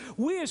raised,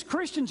 we as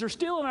Christians are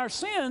still in our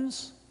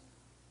sins.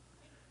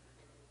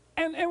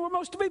 And we're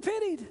most to be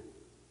pitied.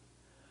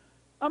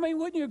 I mean,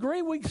 wouldn't you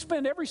agree? We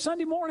spend every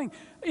Sunday morning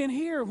in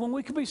here when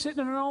we could be sitting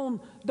at our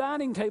own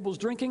dining tables,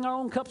 drinking our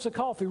own cups of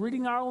coffee,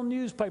 reading our own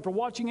newspaper,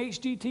 watching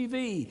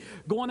HGTV,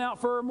 going out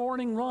for a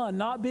morning run,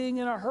 not being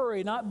in a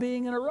hurry, not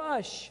being in a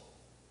rush.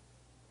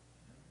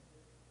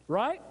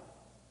 Right?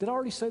 Did I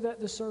already say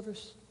that this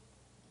service?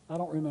 I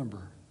don't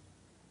remember.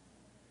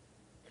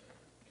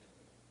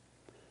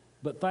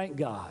 But thank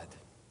God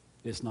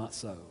it's not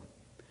so.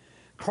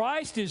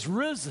 Christ is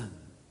risen.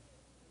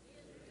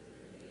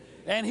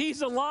 And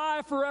He's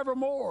alive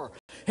forevermore.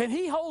 And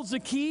He holds the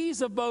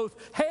keys of both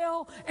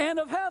hell and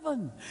of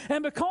heaven.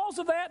 And because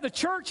of that, the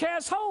church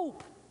has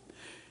hope.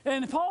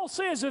 And Paul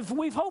says, if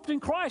we've hoped in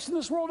Christ in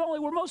this world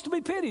only, we're most to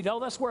be pitied. Oh,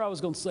 that's where I was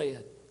going to say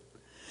it.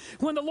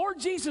 When the Lord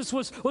Jesus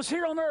was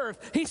here on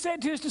earth, He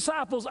said to His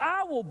disciples,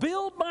 I will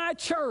build my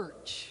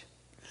church.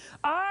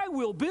 I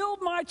will build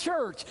my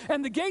church,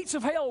 and the gates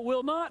of hell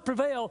will not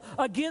prevail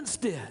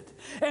against it.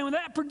 And when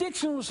that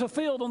prediction was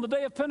fulfilled on the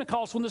day of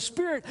Pentecost, when the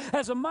Spirit,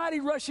 as a mighty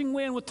rushing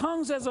wind with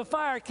tongues as of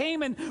fire,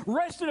 came and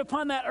rested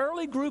upon that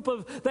early group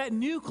of that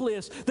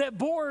nucleus that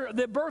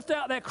birthed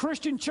out that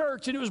Christian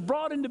church, and it was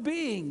brought into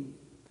being.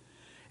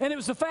 And it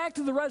was the fact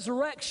of the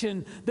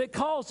resurrection that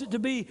caused it to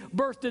be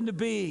birthed into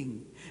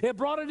being. It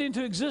brought it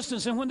into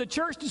existence. And when the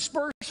church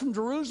dispersed from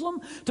Jerusalem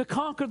to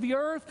conquer the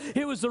earth,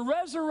 it was the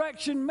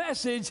resurrection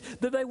message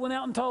that they went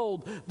out and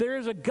told. There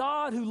is a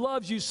God who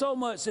loves you so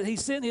much that He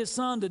sent His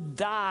Son to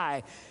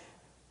die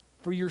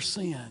for your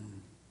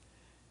sin.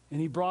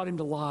 And He brought Him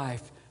to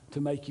life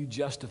to make you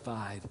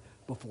justified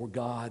before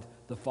God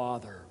the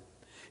Father.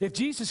 If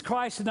Jesus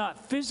Christ had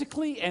not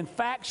physically and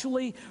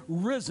factually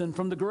risen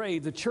from the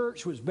grave, the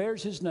church which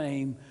bears His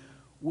name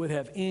would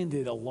have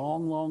ended a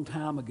long, long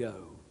time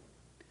ago.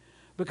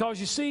 Because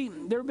you see,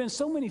 there have been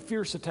so many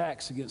fierce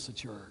attacks against the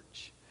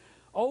church.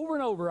 Over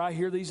and over I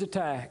hear these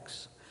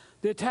attacks.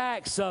 The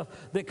attacks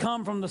that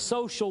come from the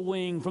social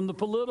wing, from the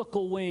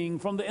political wing,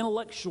 from the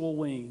intellectual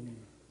wing.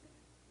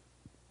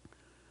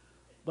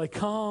 They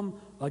come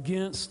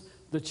against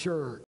the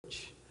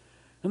church.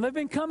 And they've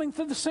been coming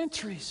through the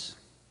centuries.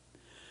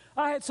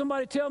 I had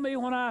somebody tell me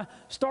when I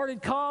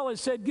started college,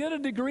 said, get a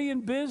degree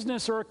in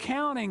business or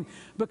accounting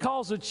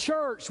because the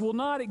church will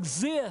not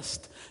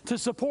exist to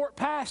support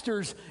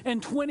pastors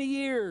in 20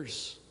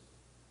 years.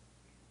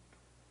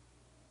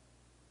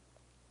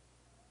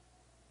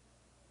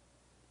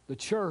 The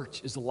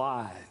church is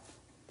alive.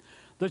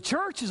 The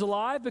church is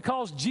alive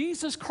because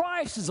Jesus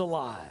Christ is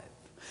alive.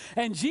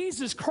 And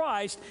Jesus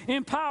Christ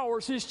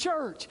empowers His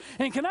church.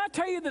 And can I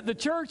tell you that the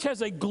church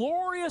has a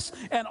glorious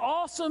and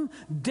awesome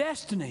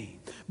destiny?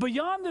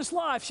 Beyond this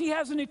life, she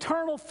has an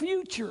eternal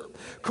future.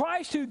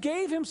 Christ, who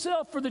gave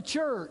Himself for the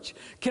church.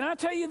 Can I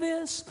tell you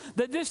this?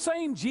 That this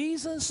same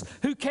Jesus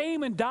who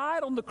came and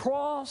died on the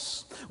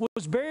cross,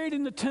 was buried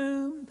in the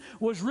tomb,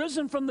 was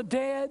risen from the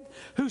dead,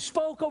 who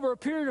spoke over a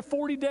period of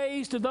 40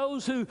 days to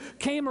those who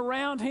came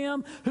around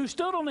Him, who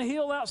stood on a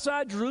hill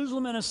outside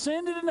Jerusalem and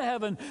ascended into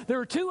heaven. There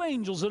were two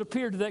angels that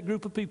appeared to that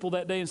group of people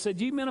that day and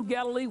said, "Ye men of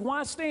Galilee,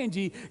 why stand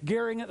ye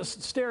staring at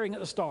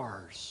the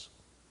stars?"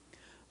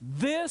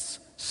 This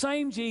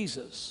same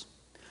Jesus,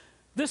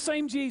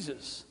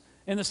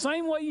 in the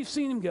same way you've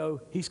seen Him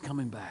go, He's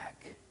coming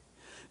back.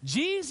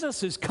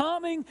 Jesus is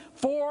coming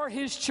for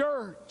His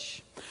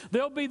church.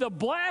 There'll be the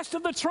blast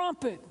of the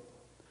trumpet.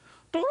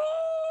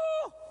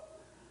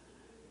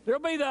 There'll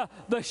be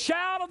the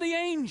shout of the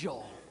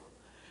angel.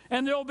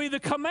 And there will be the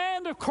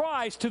command of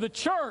Christ to the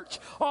church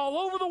all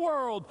over the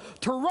world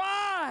to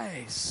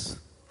rise.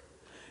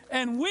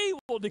 And we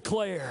will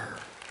declare.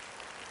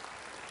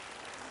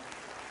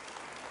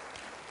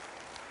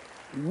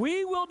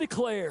 We will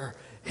declare,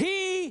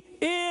 He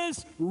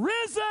is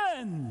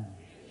risen.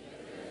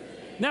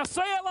 Now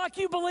say it like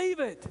you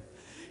believe it.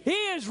 He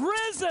is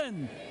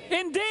risen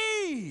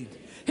indeed.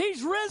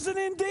 He's risen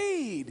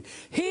indeed.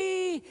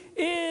 He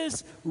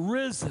is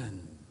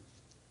risen.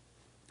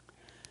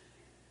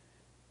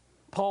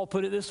 Paul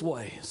put it this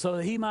way, so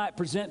that He might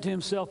present to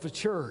Himself a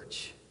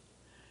church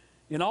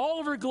in all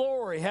of her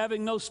glory,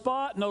 having no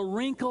spot, no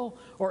wrinkle,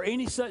 or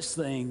any such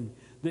thing,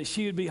 that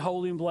she would be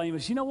holy and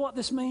blameless. You know what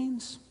this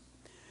means?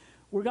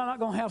 We're not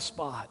going to have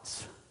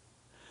spots.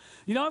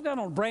 You know, I've got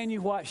on a brand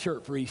new white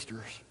shirt for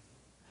Easter.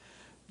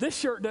 This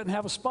shirt doesn't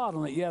have a spot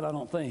on it yet, I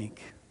don't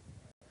think.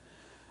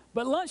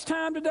 But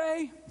lunchtime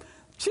today,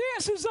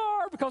 chances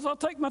are, because I'll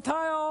take my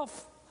tie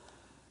off,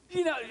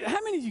 you know,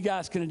 how many of you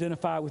guys can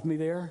identify with me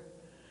there?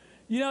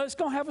 You know, it's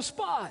going to have a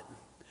spot.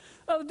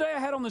 The other day I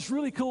had on this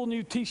really cool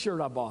new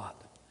t-shirt I bought.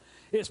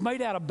 It's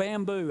made out of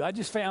bamboo. I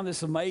just found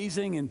this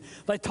amazing, and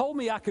they told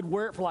me I could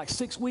wear it for like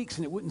 6 weeks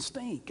and it wouldn't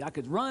stink. I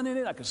could run in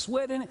it, I could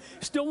sweat in it,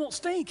 still won't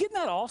stink. Isn't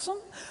that awesome?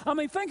 I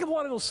mean, think of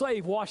what it'll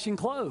save washing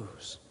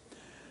clothes.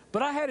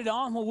 But I had it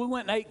on when we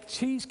went and ate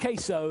cheese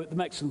queso at the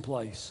Mexican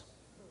place.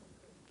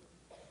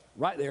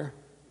 Right there.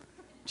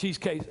 Cheese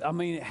queso. I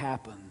mean, it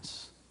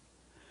happens.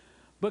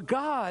 But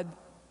God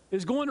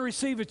is going to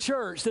receive a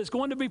church that's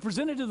going to be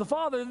presented to the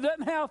Father that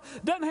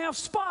doesn't have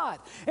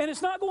spot. And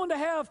it's not going to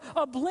have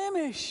a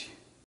blemish.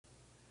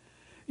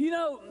 You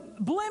know,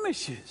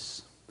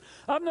 blemishes.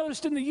 I've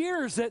noticed in the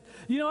years that,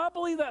 you know, I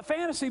believe that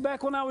fantasy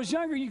back when I was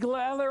younger, you could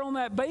lay there on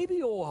that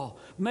baby oil,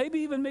 maybe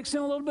even mix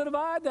in a little bit of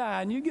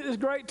iodine, you get this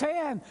great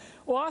tan.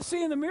 Well, I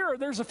see in the mirror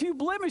there's a few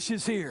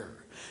blemishes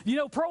here. You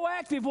know,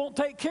 Proactive won't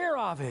take care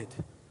of it.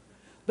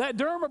 That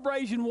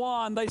dermabrasion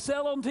wand they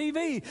sell on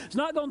TV is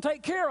not going to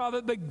take care of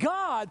it, but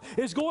God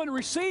is going to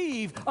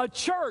receive a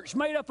church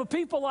made up of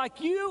people like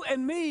you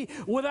and me,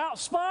 without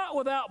spot,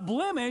 without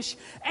blemish,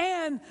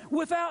 and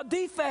without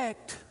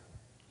defect.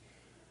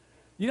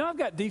 You know, I've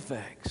got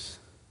defects.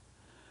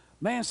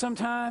 Man,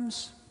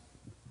 sometimes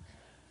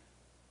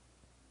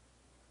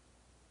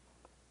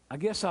I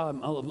guess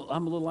I'm a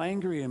little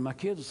angry, and my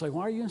kids will say,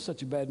 "Why are you in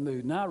such a bad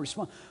mood?" And I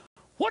respond,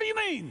 "What do you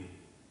mean?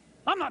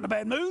 I'm not in a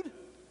bad mood."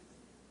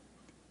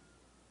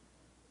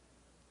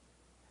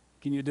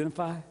 Can you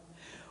identify?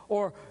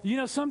 Or, you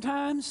know,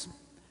 sometimes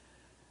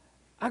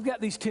I've got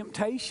these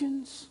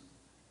temptations.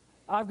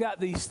 I've got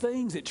these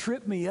things that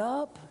trip me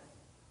up.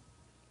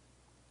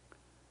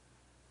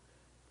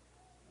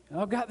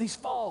 I've got these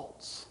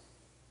faults.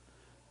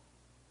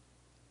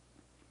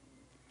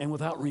 And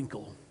without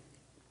wrinkle,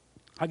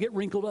 I get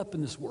wrinkled up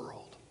in this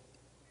world.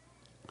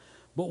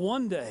 But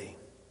one day,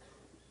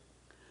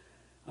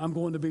 I'm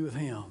going to be with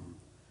Him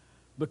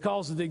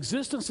because of the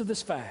existence of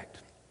this fact.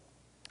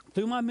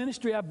 Through my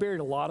ministry, I've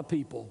buried a lot of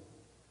people.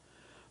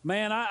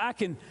 Man, I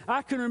can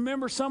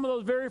remember some of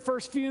those very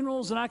first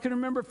funerals, and I can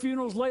remember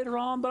funerals later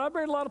on, but I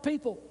buried a lot of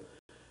people.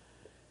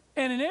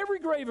 And in every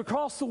grave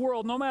across the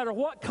world, no matter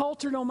what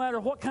culture, no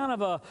matter what kind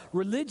of a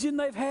religion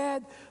they've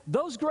had,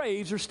 those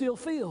graves are still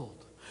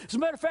filled. As a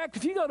matter of fact,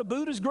 if you go to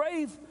Buddha's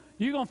grave,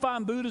 you're going to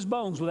find Buddha's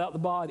bones without the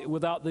body,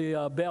 without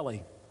the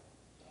belly.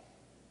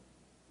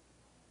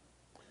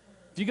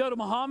 If you go to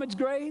Muhammad's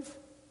grave,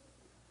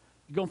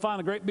 you're going to find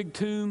a great big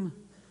tomb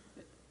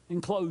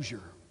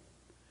enclosure.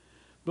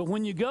 But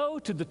when you go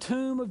to the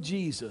tomb of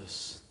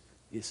Jesus,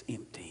 it's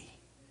empty.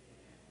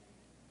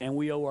 And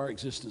we owe our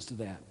existence to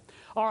that.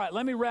 All right,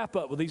 let me wrap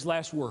up with these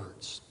last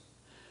words.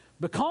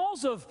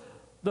 Because of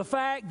the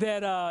fact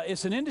that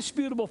it's an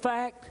indisputable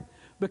fact,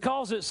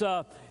 because it's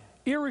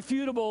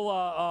irrefutable,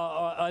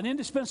 an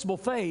indispensable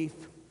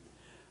faith,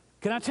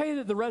 can I tell you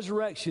that the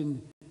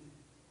resurrection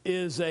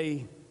is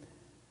a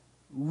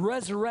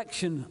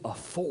resurrection of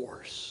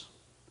force?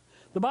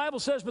 The Bible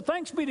says, but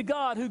thanks be to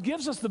God who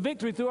gives us the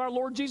victory through our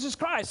Lord Jesus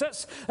Christ.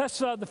 That's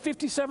the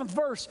 57th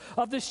verse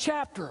of this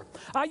chapter.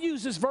 I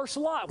use this verse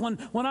a lot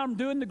when I'm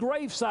doing the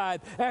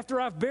graveside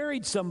after I've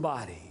buried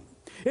somebody.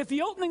 If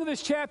the opening of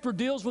this chapter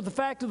deals with the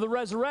fact of the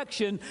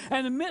resurrection,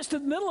 and the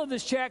middle of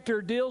this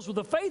chapter deals with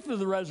the faith of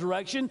the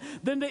resurrection,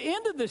 then the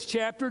end of this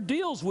chapter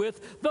deals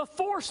with the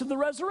force of the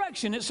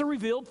resurrection. It's a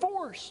revealed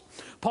force.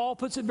 Paul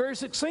puts it very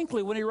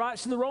succinctly when he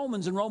writes to the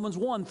Romans in Romans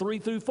 1, 3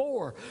 through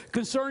 4,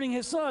 concerning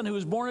his Son, who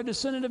was born a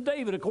descendant of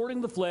David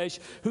according to the flesh,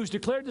 who's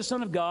declared the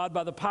Son of God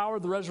by the power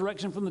of the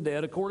resurrection from the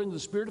dead, according to the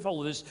Spirit of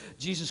holiness,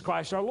 Jesus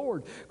Christ our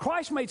Lord.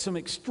 Christ made some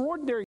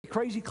extraordinary,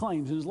 crazy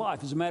claims in his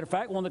life. As a matter of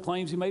fact, one of the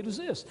claims he made was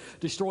this: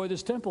 destroy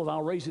this temple and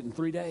I'll raise it in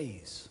 3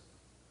 days.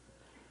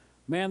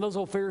 Man, those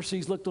old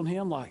Pharisees looked on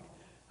him like,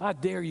 I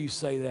dare you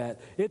say that.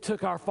 It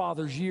took our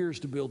fathers years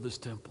to build this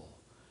temple.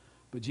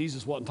 But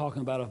Jesus wasn't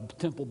talking about a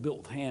temple built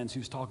with hands. He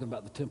was talking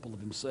about the temple of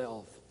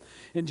himself.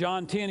 In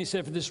John 10, he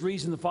said, for this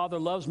reason the Father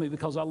loves me,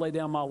 because I lay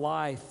down my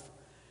life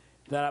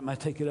that I might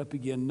take it up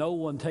again. No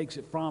one takes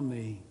it from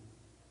me,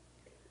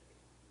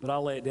 but I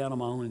lay it down on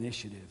my own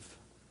initiative.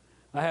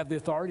 I have the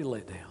authority to lay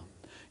it down.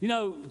 You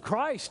know,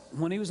 Christ,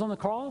 when he was on the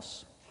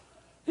cross,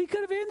 he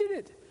could have ended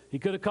it. He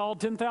could have called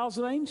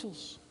 10,000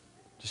 angels,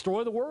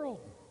 destroy the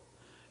world.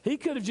 He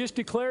could have just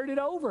declared it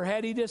over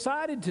had he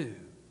decided to.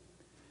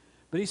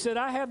 But he said,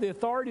 I have the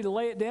authority to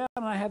lay it down,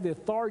 and I have the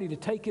authority to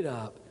take it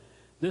up.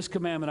 This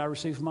commandment I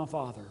received from my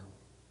Father.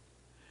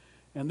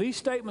 And these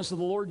statements of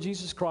the Lord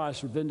Jesus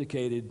Christ were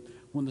vindicated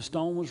when the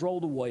stone was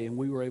rolled away and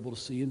we were able to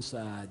see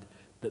inside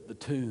that the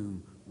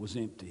tomb was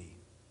empty.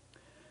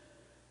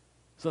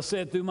 As I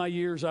said, through my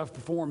years, I've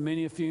performed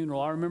many a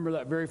funeral. I remember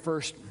that very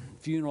first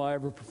funeral I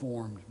ever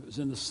performed. It was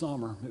in the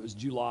summer. It was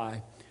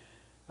July.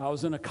 I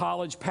was in a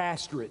college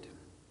pastorate,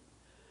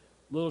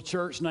 little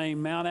church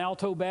named Mount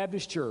Alto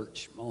Baptist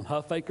Church on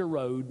Huffacre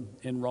Road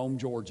in Rome,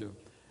 Georgia.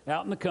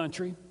 Out in the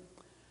country,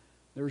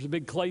 there was a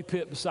big clay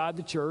pit beside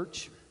the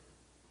church.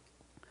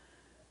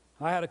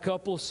 I had a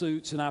couple of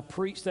suits, and I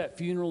preached that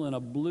funeral in a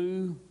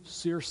blue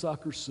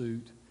seersucker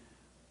suit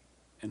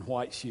and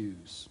white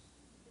shoes.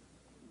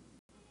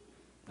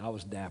 I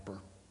was dapper.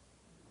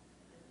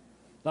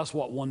 That's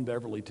what won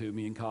Beverly to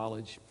me in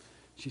college.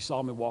 She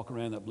saw me walk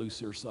around in that blue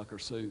seersucker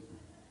suit,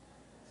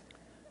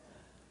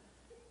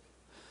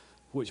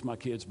 which my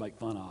kids make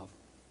fun of.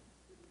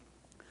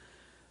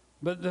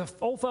 But the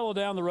old fellow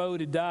down the road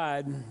had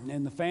died,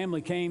 and the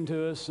family came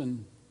to us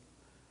and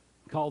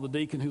called the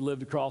deacon who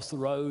lived across the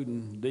road,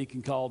 and the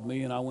deacon called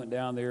me, and I went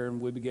down there,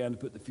 and we began to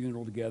put the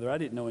funeral together. I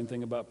didn't know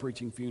anything about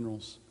preaching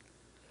funerals.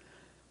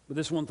 But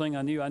this one thing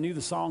I knew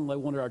the song they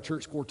wanted our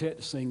church quartet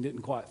to sing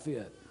didn't quite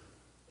fit.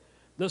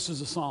 This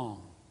is a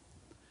song.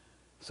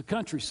 It's a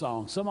country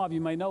song. Some of you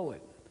may know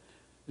it.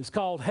 It's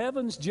called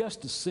Heaven's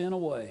Just a Sin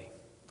Away.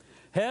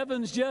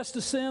 Heaven's just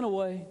a sin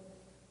away.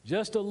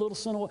 Just a little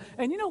sin away.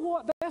 And you know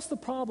what? That's the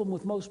problem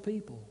with most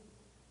people.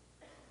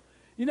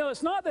 You know,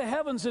 it's not that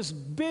heaven's this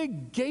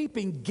big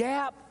gaping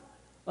gap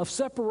of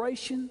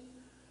separation,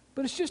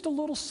 but it's just a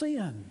little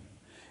sin.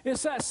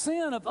 It's that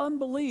sin of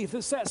unbelief.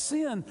 It's that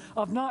sin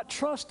of not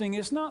trusting.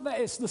 It's not that.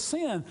 It's the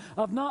sin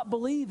of not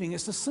believing.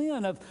 It's the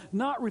sin of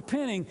not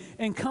repenting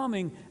and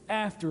coming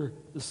after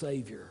the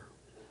Savior.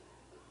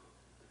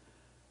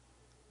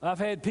 I've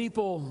had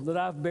people that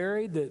I've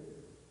buried that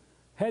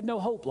had no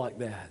hope like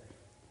that.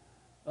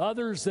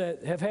 Others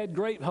that have had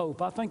great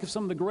hope. I think of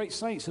some of the great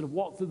saints that have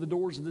walked through the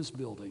doors of this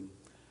building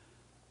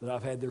that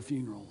I've had their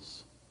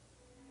funerals.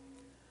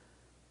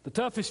 The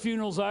toughest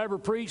funerals I ever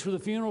preached were the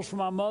funerals for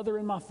my mother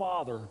and my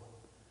father.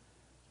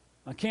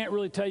 I can't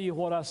really tell you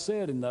what I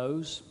said in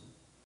those.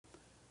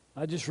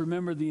 I just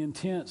remember the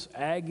intense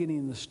agony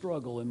and the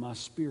struggle in my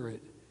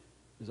spirit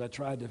as I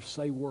tried to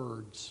say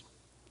words.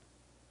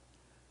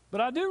 But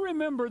I do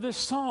remember this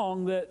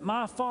song that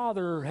my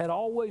father had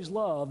always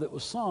loved that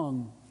was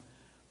sung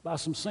by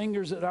some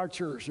singers at our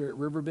church there at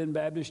Riverbend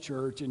Baptist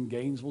Church in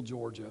Gainesville,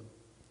 Georgia.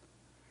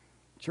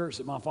 Church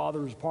that my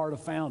father was part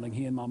of founding,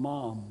 he and my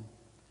mom.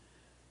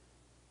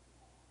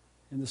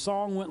 And the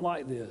song went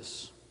like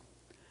this.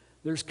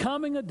 There's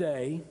coming a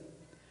day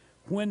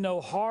when no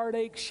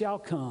heartache shall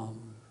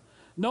come,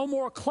 no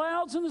more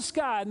clouds in the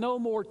sky, no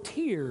more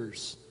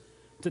tears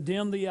to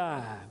dim the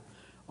eye.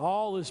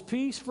 All is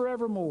peace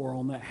forevermore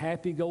on that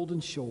happy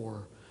golden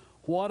shore.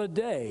 What a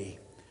day,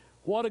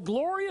 what a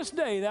glorious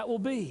day that will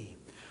be.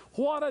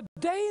 What a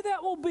day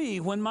that will be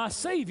when my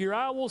Savior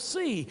I will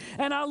see,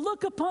 and I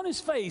look upon His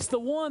face, the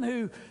one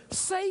who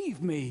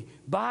saved me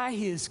by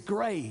His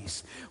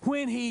grace.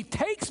 When He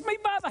takes me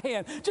by the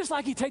hand, just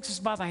like He takes us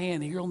by the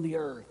hand here on the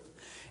earth,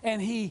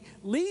 and He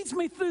leads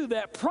me through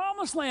that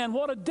promised land.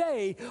 What a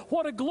day,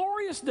 what a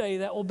glorious day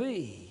that will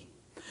be.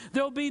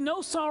 There'll be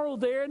no sorrow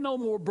there, no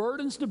more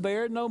burdens to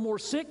bear, no more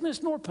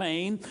sickness nor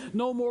pain,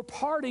 no more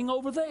parting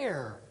over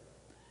there.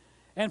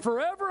 And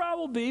forever I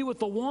will be with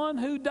the one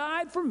who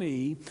died for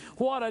me.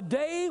 What a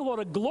day, what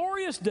a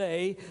glorious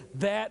day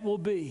that will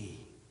be.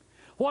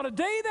 What a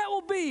day that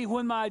will be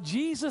when my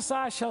Jesus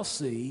I shall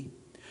see.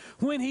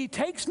 when He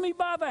takes me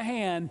by the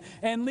hand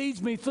and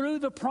leads me through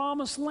the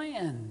promised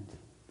land.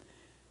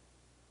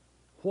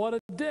 What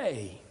a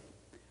day,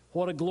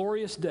 what a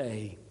glorious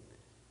day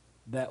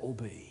that will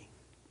be.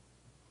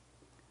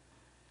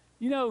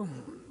 You know,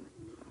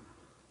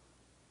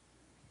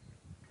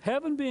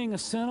 heaven being a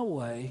sin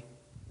away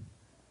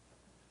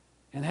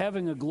and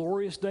having a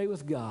glorious day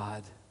with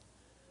God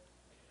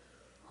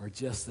are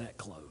just that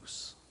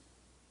close.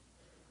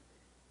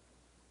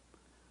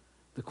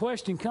 The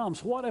question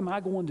comes, what am I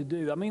going to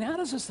do? I mean, how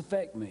does this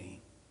affect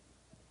me?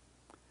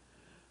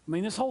 I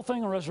mean, this whole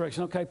thing on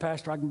resurrection, okay,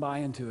 Pastor, I can buy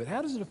into it.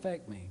 How does it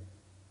affect me?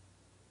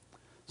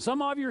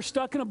 Some of you are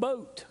stuck in a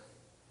boat.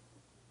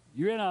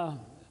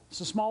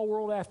 It's a small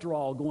world after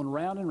all, going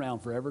round and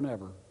round forever and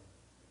ever.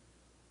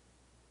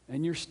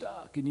 And you're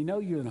stuck, and you know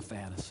you're in a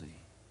fantasy.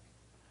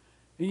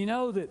 And you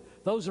know that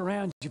those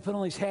around you put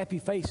on these happy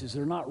faces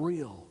that are not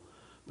real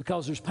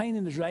because there's pain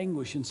and there's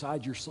anguish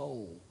inside your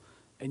soul,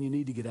 and you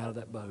need to get out of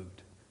that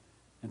boat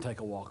and take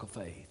a walk of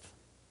faith.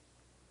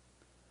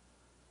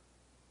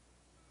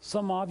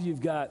 Some of you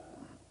have got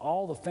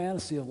all the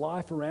fantasy of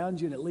life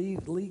around you,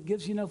 and it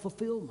gives you no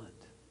fulfillment.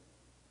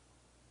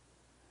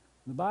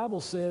 The Bible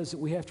says that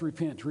we have to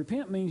repent. To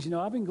repent means,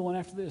 I've been going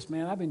after this,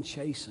 man. I've been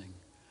chasing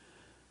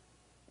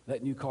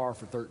that new car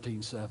for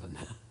 $13,700,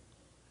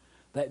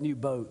 that new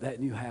boat,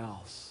 that new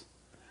house,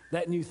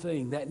 that new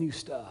thing, that new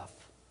stuff.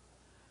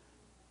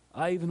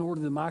 I even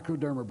ordered the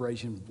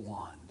microdermabrasion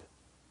wand,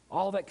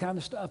 all that kind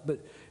of stuff,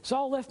 but it's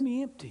all left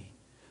me empty.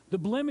 The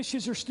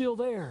blemishes are still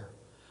there.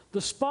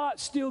 The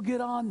spots still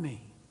get on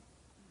me.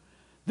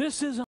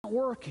 This isn't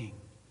working.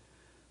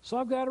 So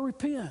I've got to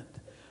repent.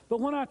 But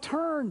when I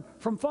turn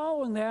from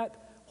following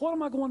that, what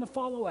am I going to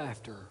follow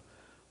after?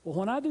 Well,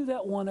 when I do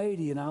that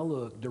 180 and I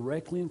look,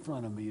 directly in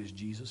front of me is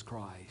Jesus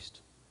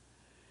Christ.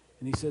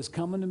 And He says,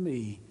 "Come unto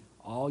me,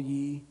 all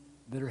ye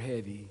that are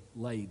heavy,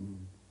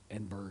 laden,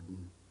 and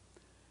burdened.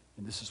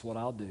 And this is what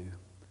I'll do.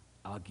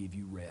 I'll give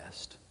you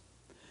rest."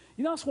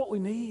 That's what we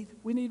need.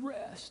 We need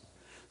rest.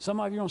 Some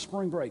of you are on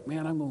spring break.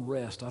 Man, I'm going to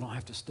rest. I don't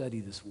have to study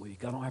this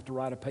week. I don't have to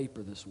write a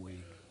paper this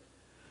week.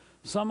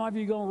 Some of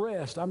you are going to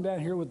rest. I'm down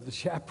here with the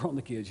chaperone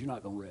the kids. You're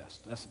not going to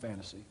rest. That's a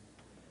fantasy.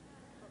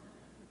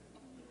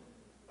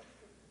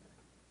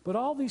 But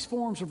all these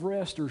forms of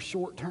rest are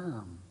short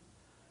term.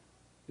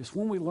 It's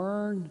when we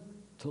learn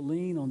to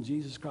lean on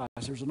Jesus Christ.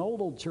 There's an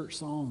old church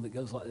song that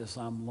goes like this: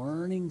 I'm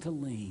learning to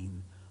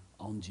lean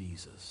on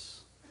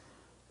Jesus.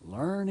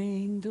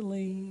 Learning to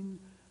lean.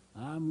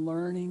 I'm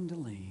learning to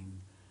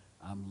lean.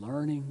 I'm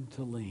learning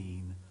to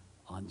lean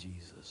on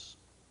Jesus.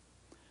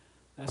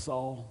 That's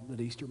all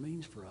that Easter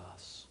means for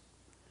us,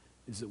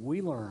 is that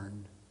we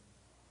learn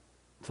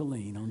to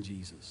lean on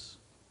Jesus.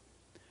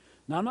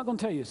 Now, I'm not going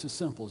to tell you it's as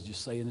simple as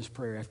just saying this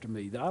prayer after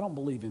me. I don't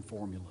believe in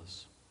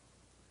formulas.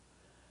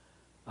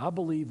 I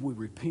believe we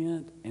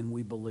repent and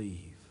we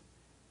believe,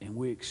 and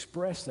we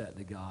express that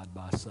to God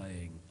by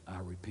saying, I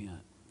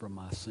repent from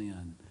my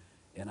sin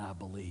and I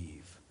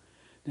believe.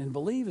 And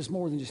believe is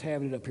more than just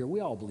having it up here. We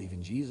all believe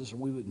in Jesus or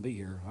we wouldn't be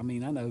here. I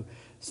mean, I know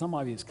some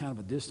of you it's kind of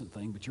a distant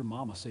thing, but your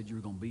mama said you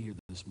were going to be here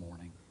this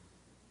morning.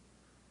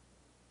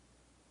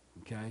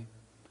 Okay?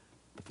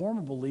 The form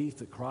of belief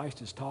that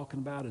Christ is talking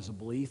about is a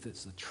belief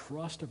that's the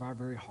trust of our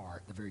very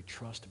heart, the very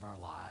trust of our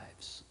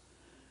lives.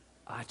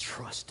 I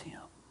trust Him.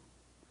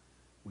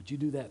 Would you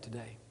do that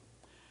today?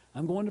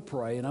 I'm going to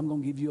pray, and I'm going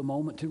to give you a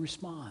moment to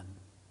respond.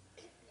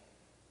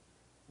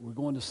 We're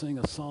going to sing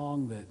a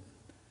song that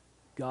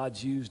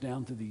God's used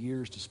down through the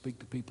years to speak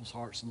to people's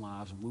hearts and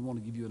lives, and we want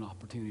to give you an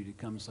opportunity to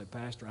come and say,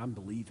 Pastor, I'm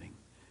believing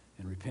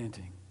and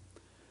repenting.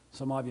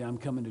 Some of you, I'm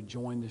coming to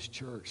join this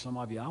church. Some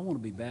of you, I want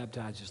to be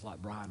baptized just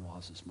like Brian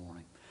was this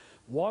morning.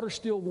 Water's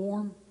still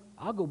warm.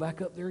 I'll go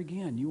back up there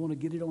again. You want to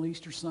get it on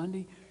Easter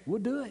Sunday? We'll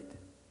do it.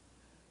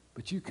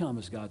 But you come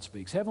as God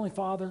speaks. Heavenly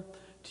Father,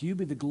 to you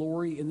be the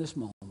glory in this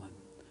moment.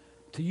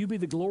 To you be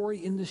the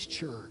glory in this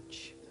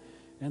church.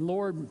 And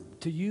Lord,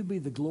 to you be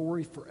the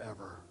glory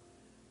forever.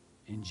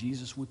 In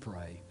Jesus we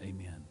pray,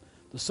 amen.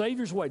 The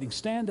Savior's waiting.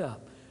 Stand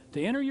up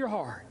to enter your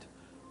heart.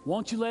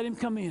 Won't you let Him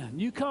come in?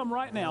 You come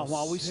right now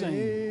while we sing.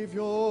 The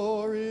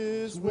Savior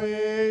is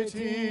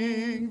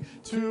waiting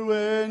to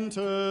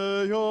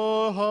enter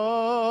your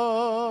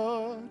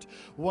heart.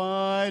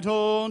 Why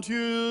don't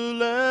you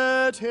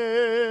let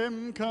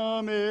Him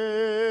come in?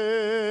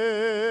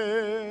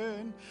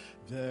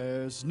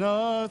 There's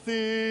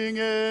nothing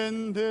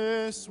in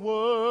this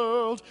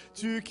world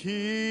to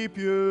keep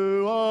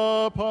you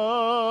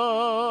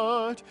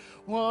apart.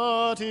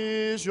 What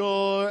is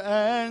your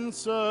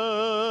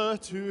answer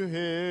to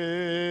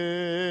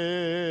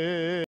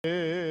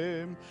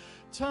Him?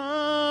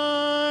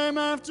 Time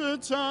after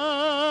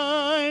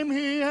time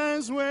He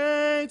has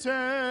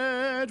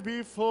waited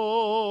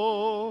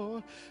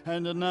before,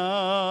 and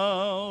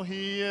now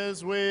He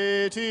is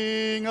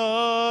waiting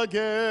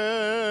again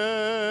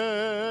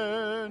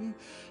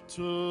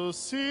to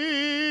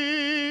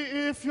see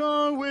if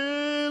you're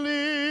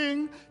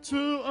willing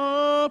to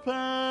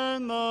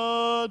open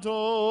the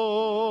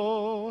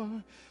door.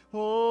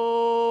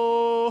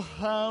 Oh,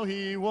 how how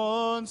he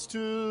wants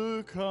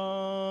to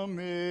come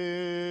in.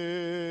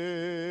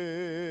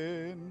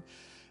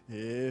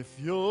 If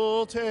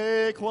you'll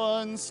take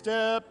one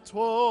step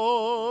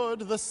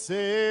toward the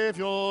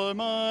Savior,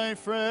 my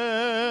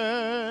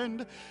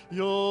friend,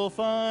 you'll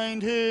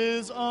find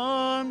his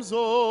arms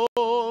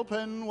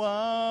open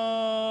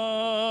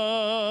wide.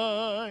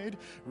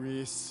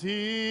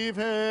 Receive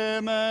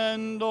him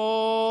and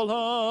all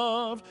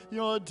of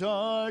your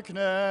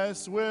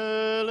darkness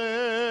will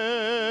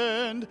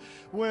end.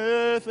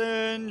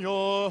 Within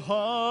your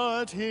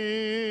heart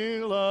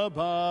he'll abide.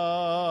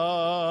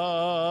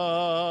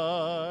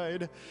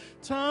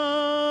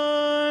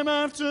 Time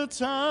after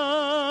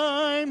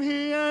time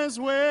he has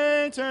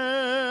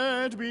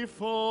waited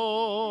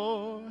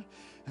before,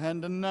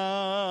 and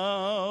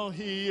now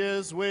he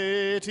is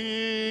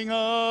waiting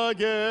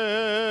again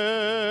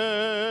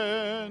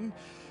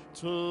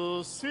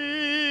to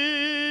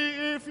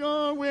see if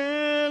you're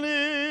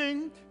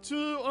willing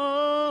to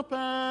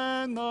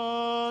open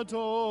the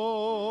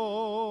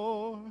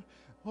door.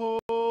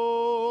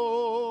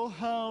 Oh,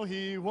 how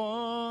he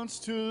wants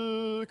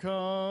to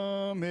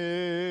come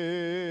in.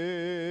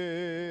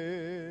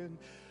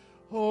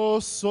 Oh,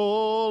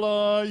 soul,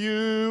 are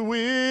you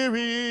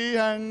weary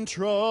and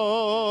troubled?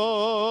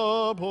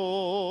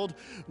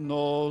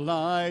 No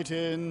light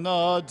in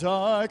the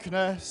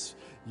darkness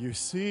you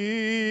see.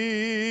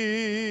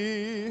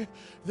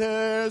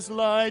 There's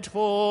light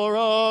for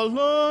a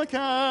look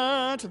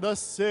at the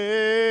Savior,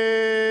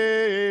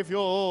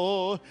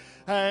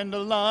 and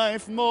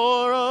life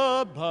more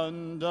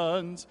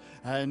abundant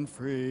and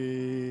free.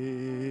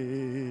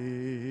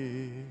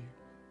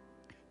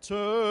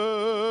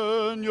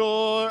 Turn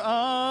your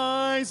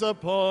eyes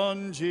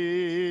upon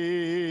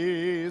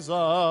Jesus.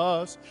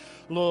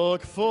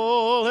 Look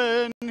full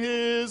in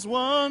his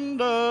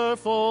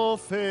wonderful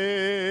face,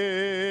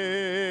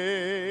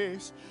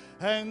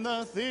 and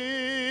the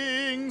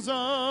things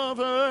of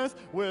earth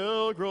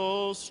will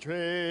grow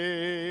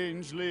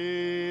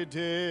strangely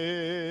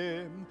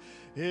dim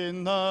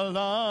in the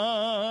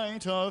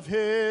light of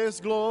his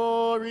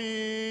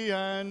glory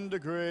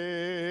and grace.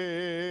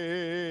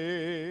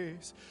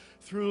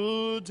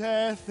 Through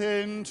death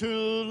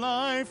into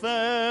life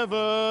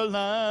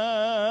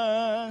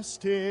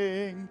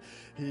everlasting,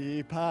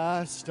 he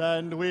passed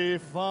and we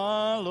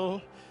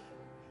follow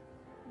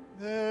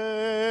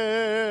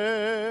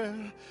there.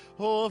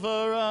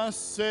 Over us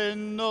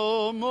sin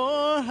no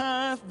more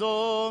hath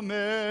dominion,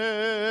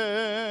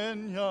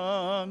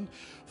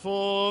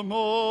 for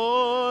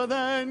more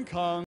than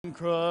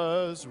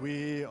conquerors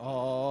we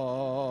are.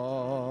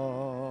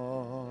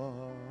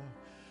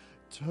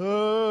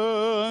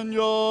 Turn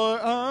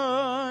your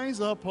eyes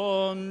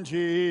upon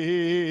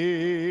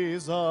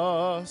Jesus.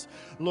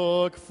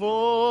 Look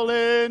full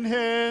in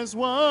his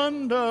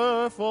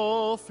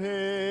wonderful face,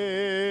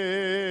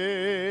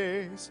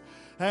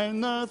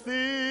 and the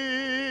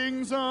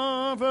things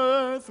of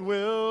earth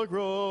will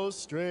grow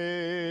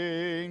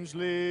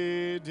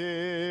strangely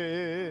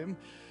dim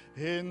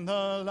in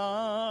the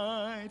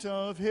light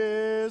of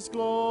his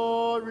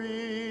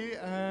glory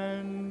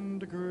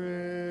and grace.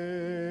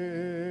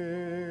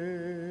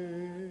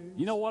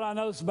 You know what I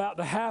know is about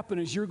to happen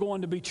is you're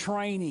going to be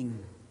training.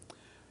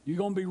 You're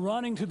going to be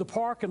running to the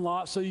parking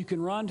lot so you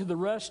can run to the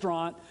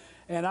restaurant.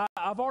 And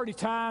I've already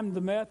timed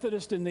the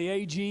Methodist and the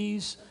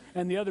AGs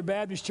and the other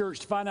Baptist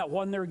church to find out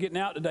when they're getting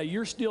out today.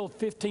 You're still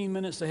 15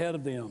 minutes ahead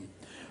of them.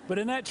 But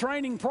in that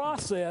training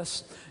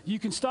process, you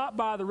can stop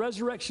by the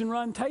Resurrection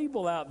Run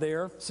table out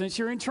there. Since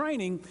you're in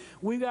training,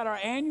 we've got our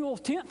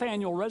 10th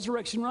annual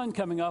Resurrection Run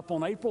coming up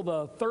on April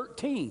the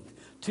 13th,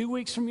 2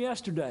 weeks from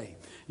yesterday.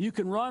 You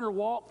can run or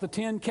walk the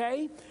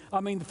 5K,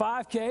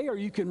 or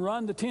you can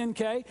run the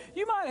 10K.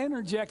 You might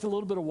interject a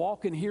little bit of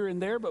walking here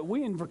and there, but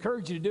we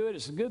encourage you to do it.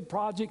 It's a good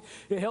project.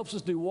 It helps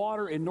us do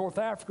water in North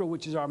Africa,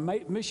 which is our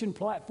mission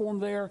platform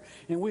there,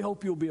 and we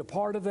hope you'll be a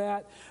part of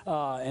that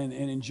and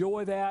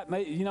enjoy that.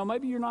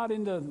 Maybe you're not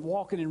into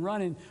walking and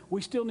running.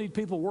 We still need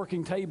people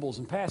working tables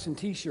and passing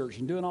T-shirts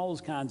and doing all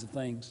those kinds of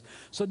things.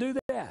 So do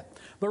that.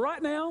 But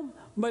right now,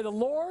 may the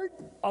Lord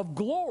of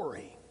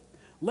glory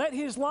let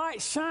his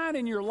light shine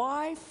in your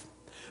life.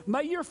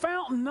 May your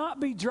fountain not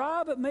be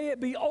dry, but may it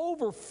be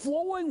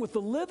overflowing with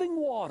the living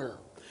water.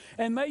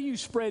 And may you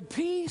spread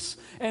peace,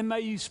 and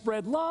may you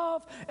spread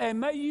love, and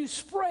may you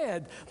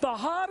spread the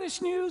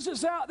hottest news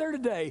that's out there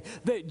today,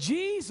 that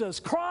Jesus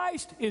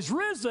Christ is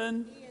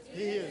risen.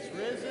 He is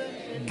risen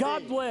indeed.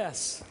 God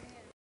bless.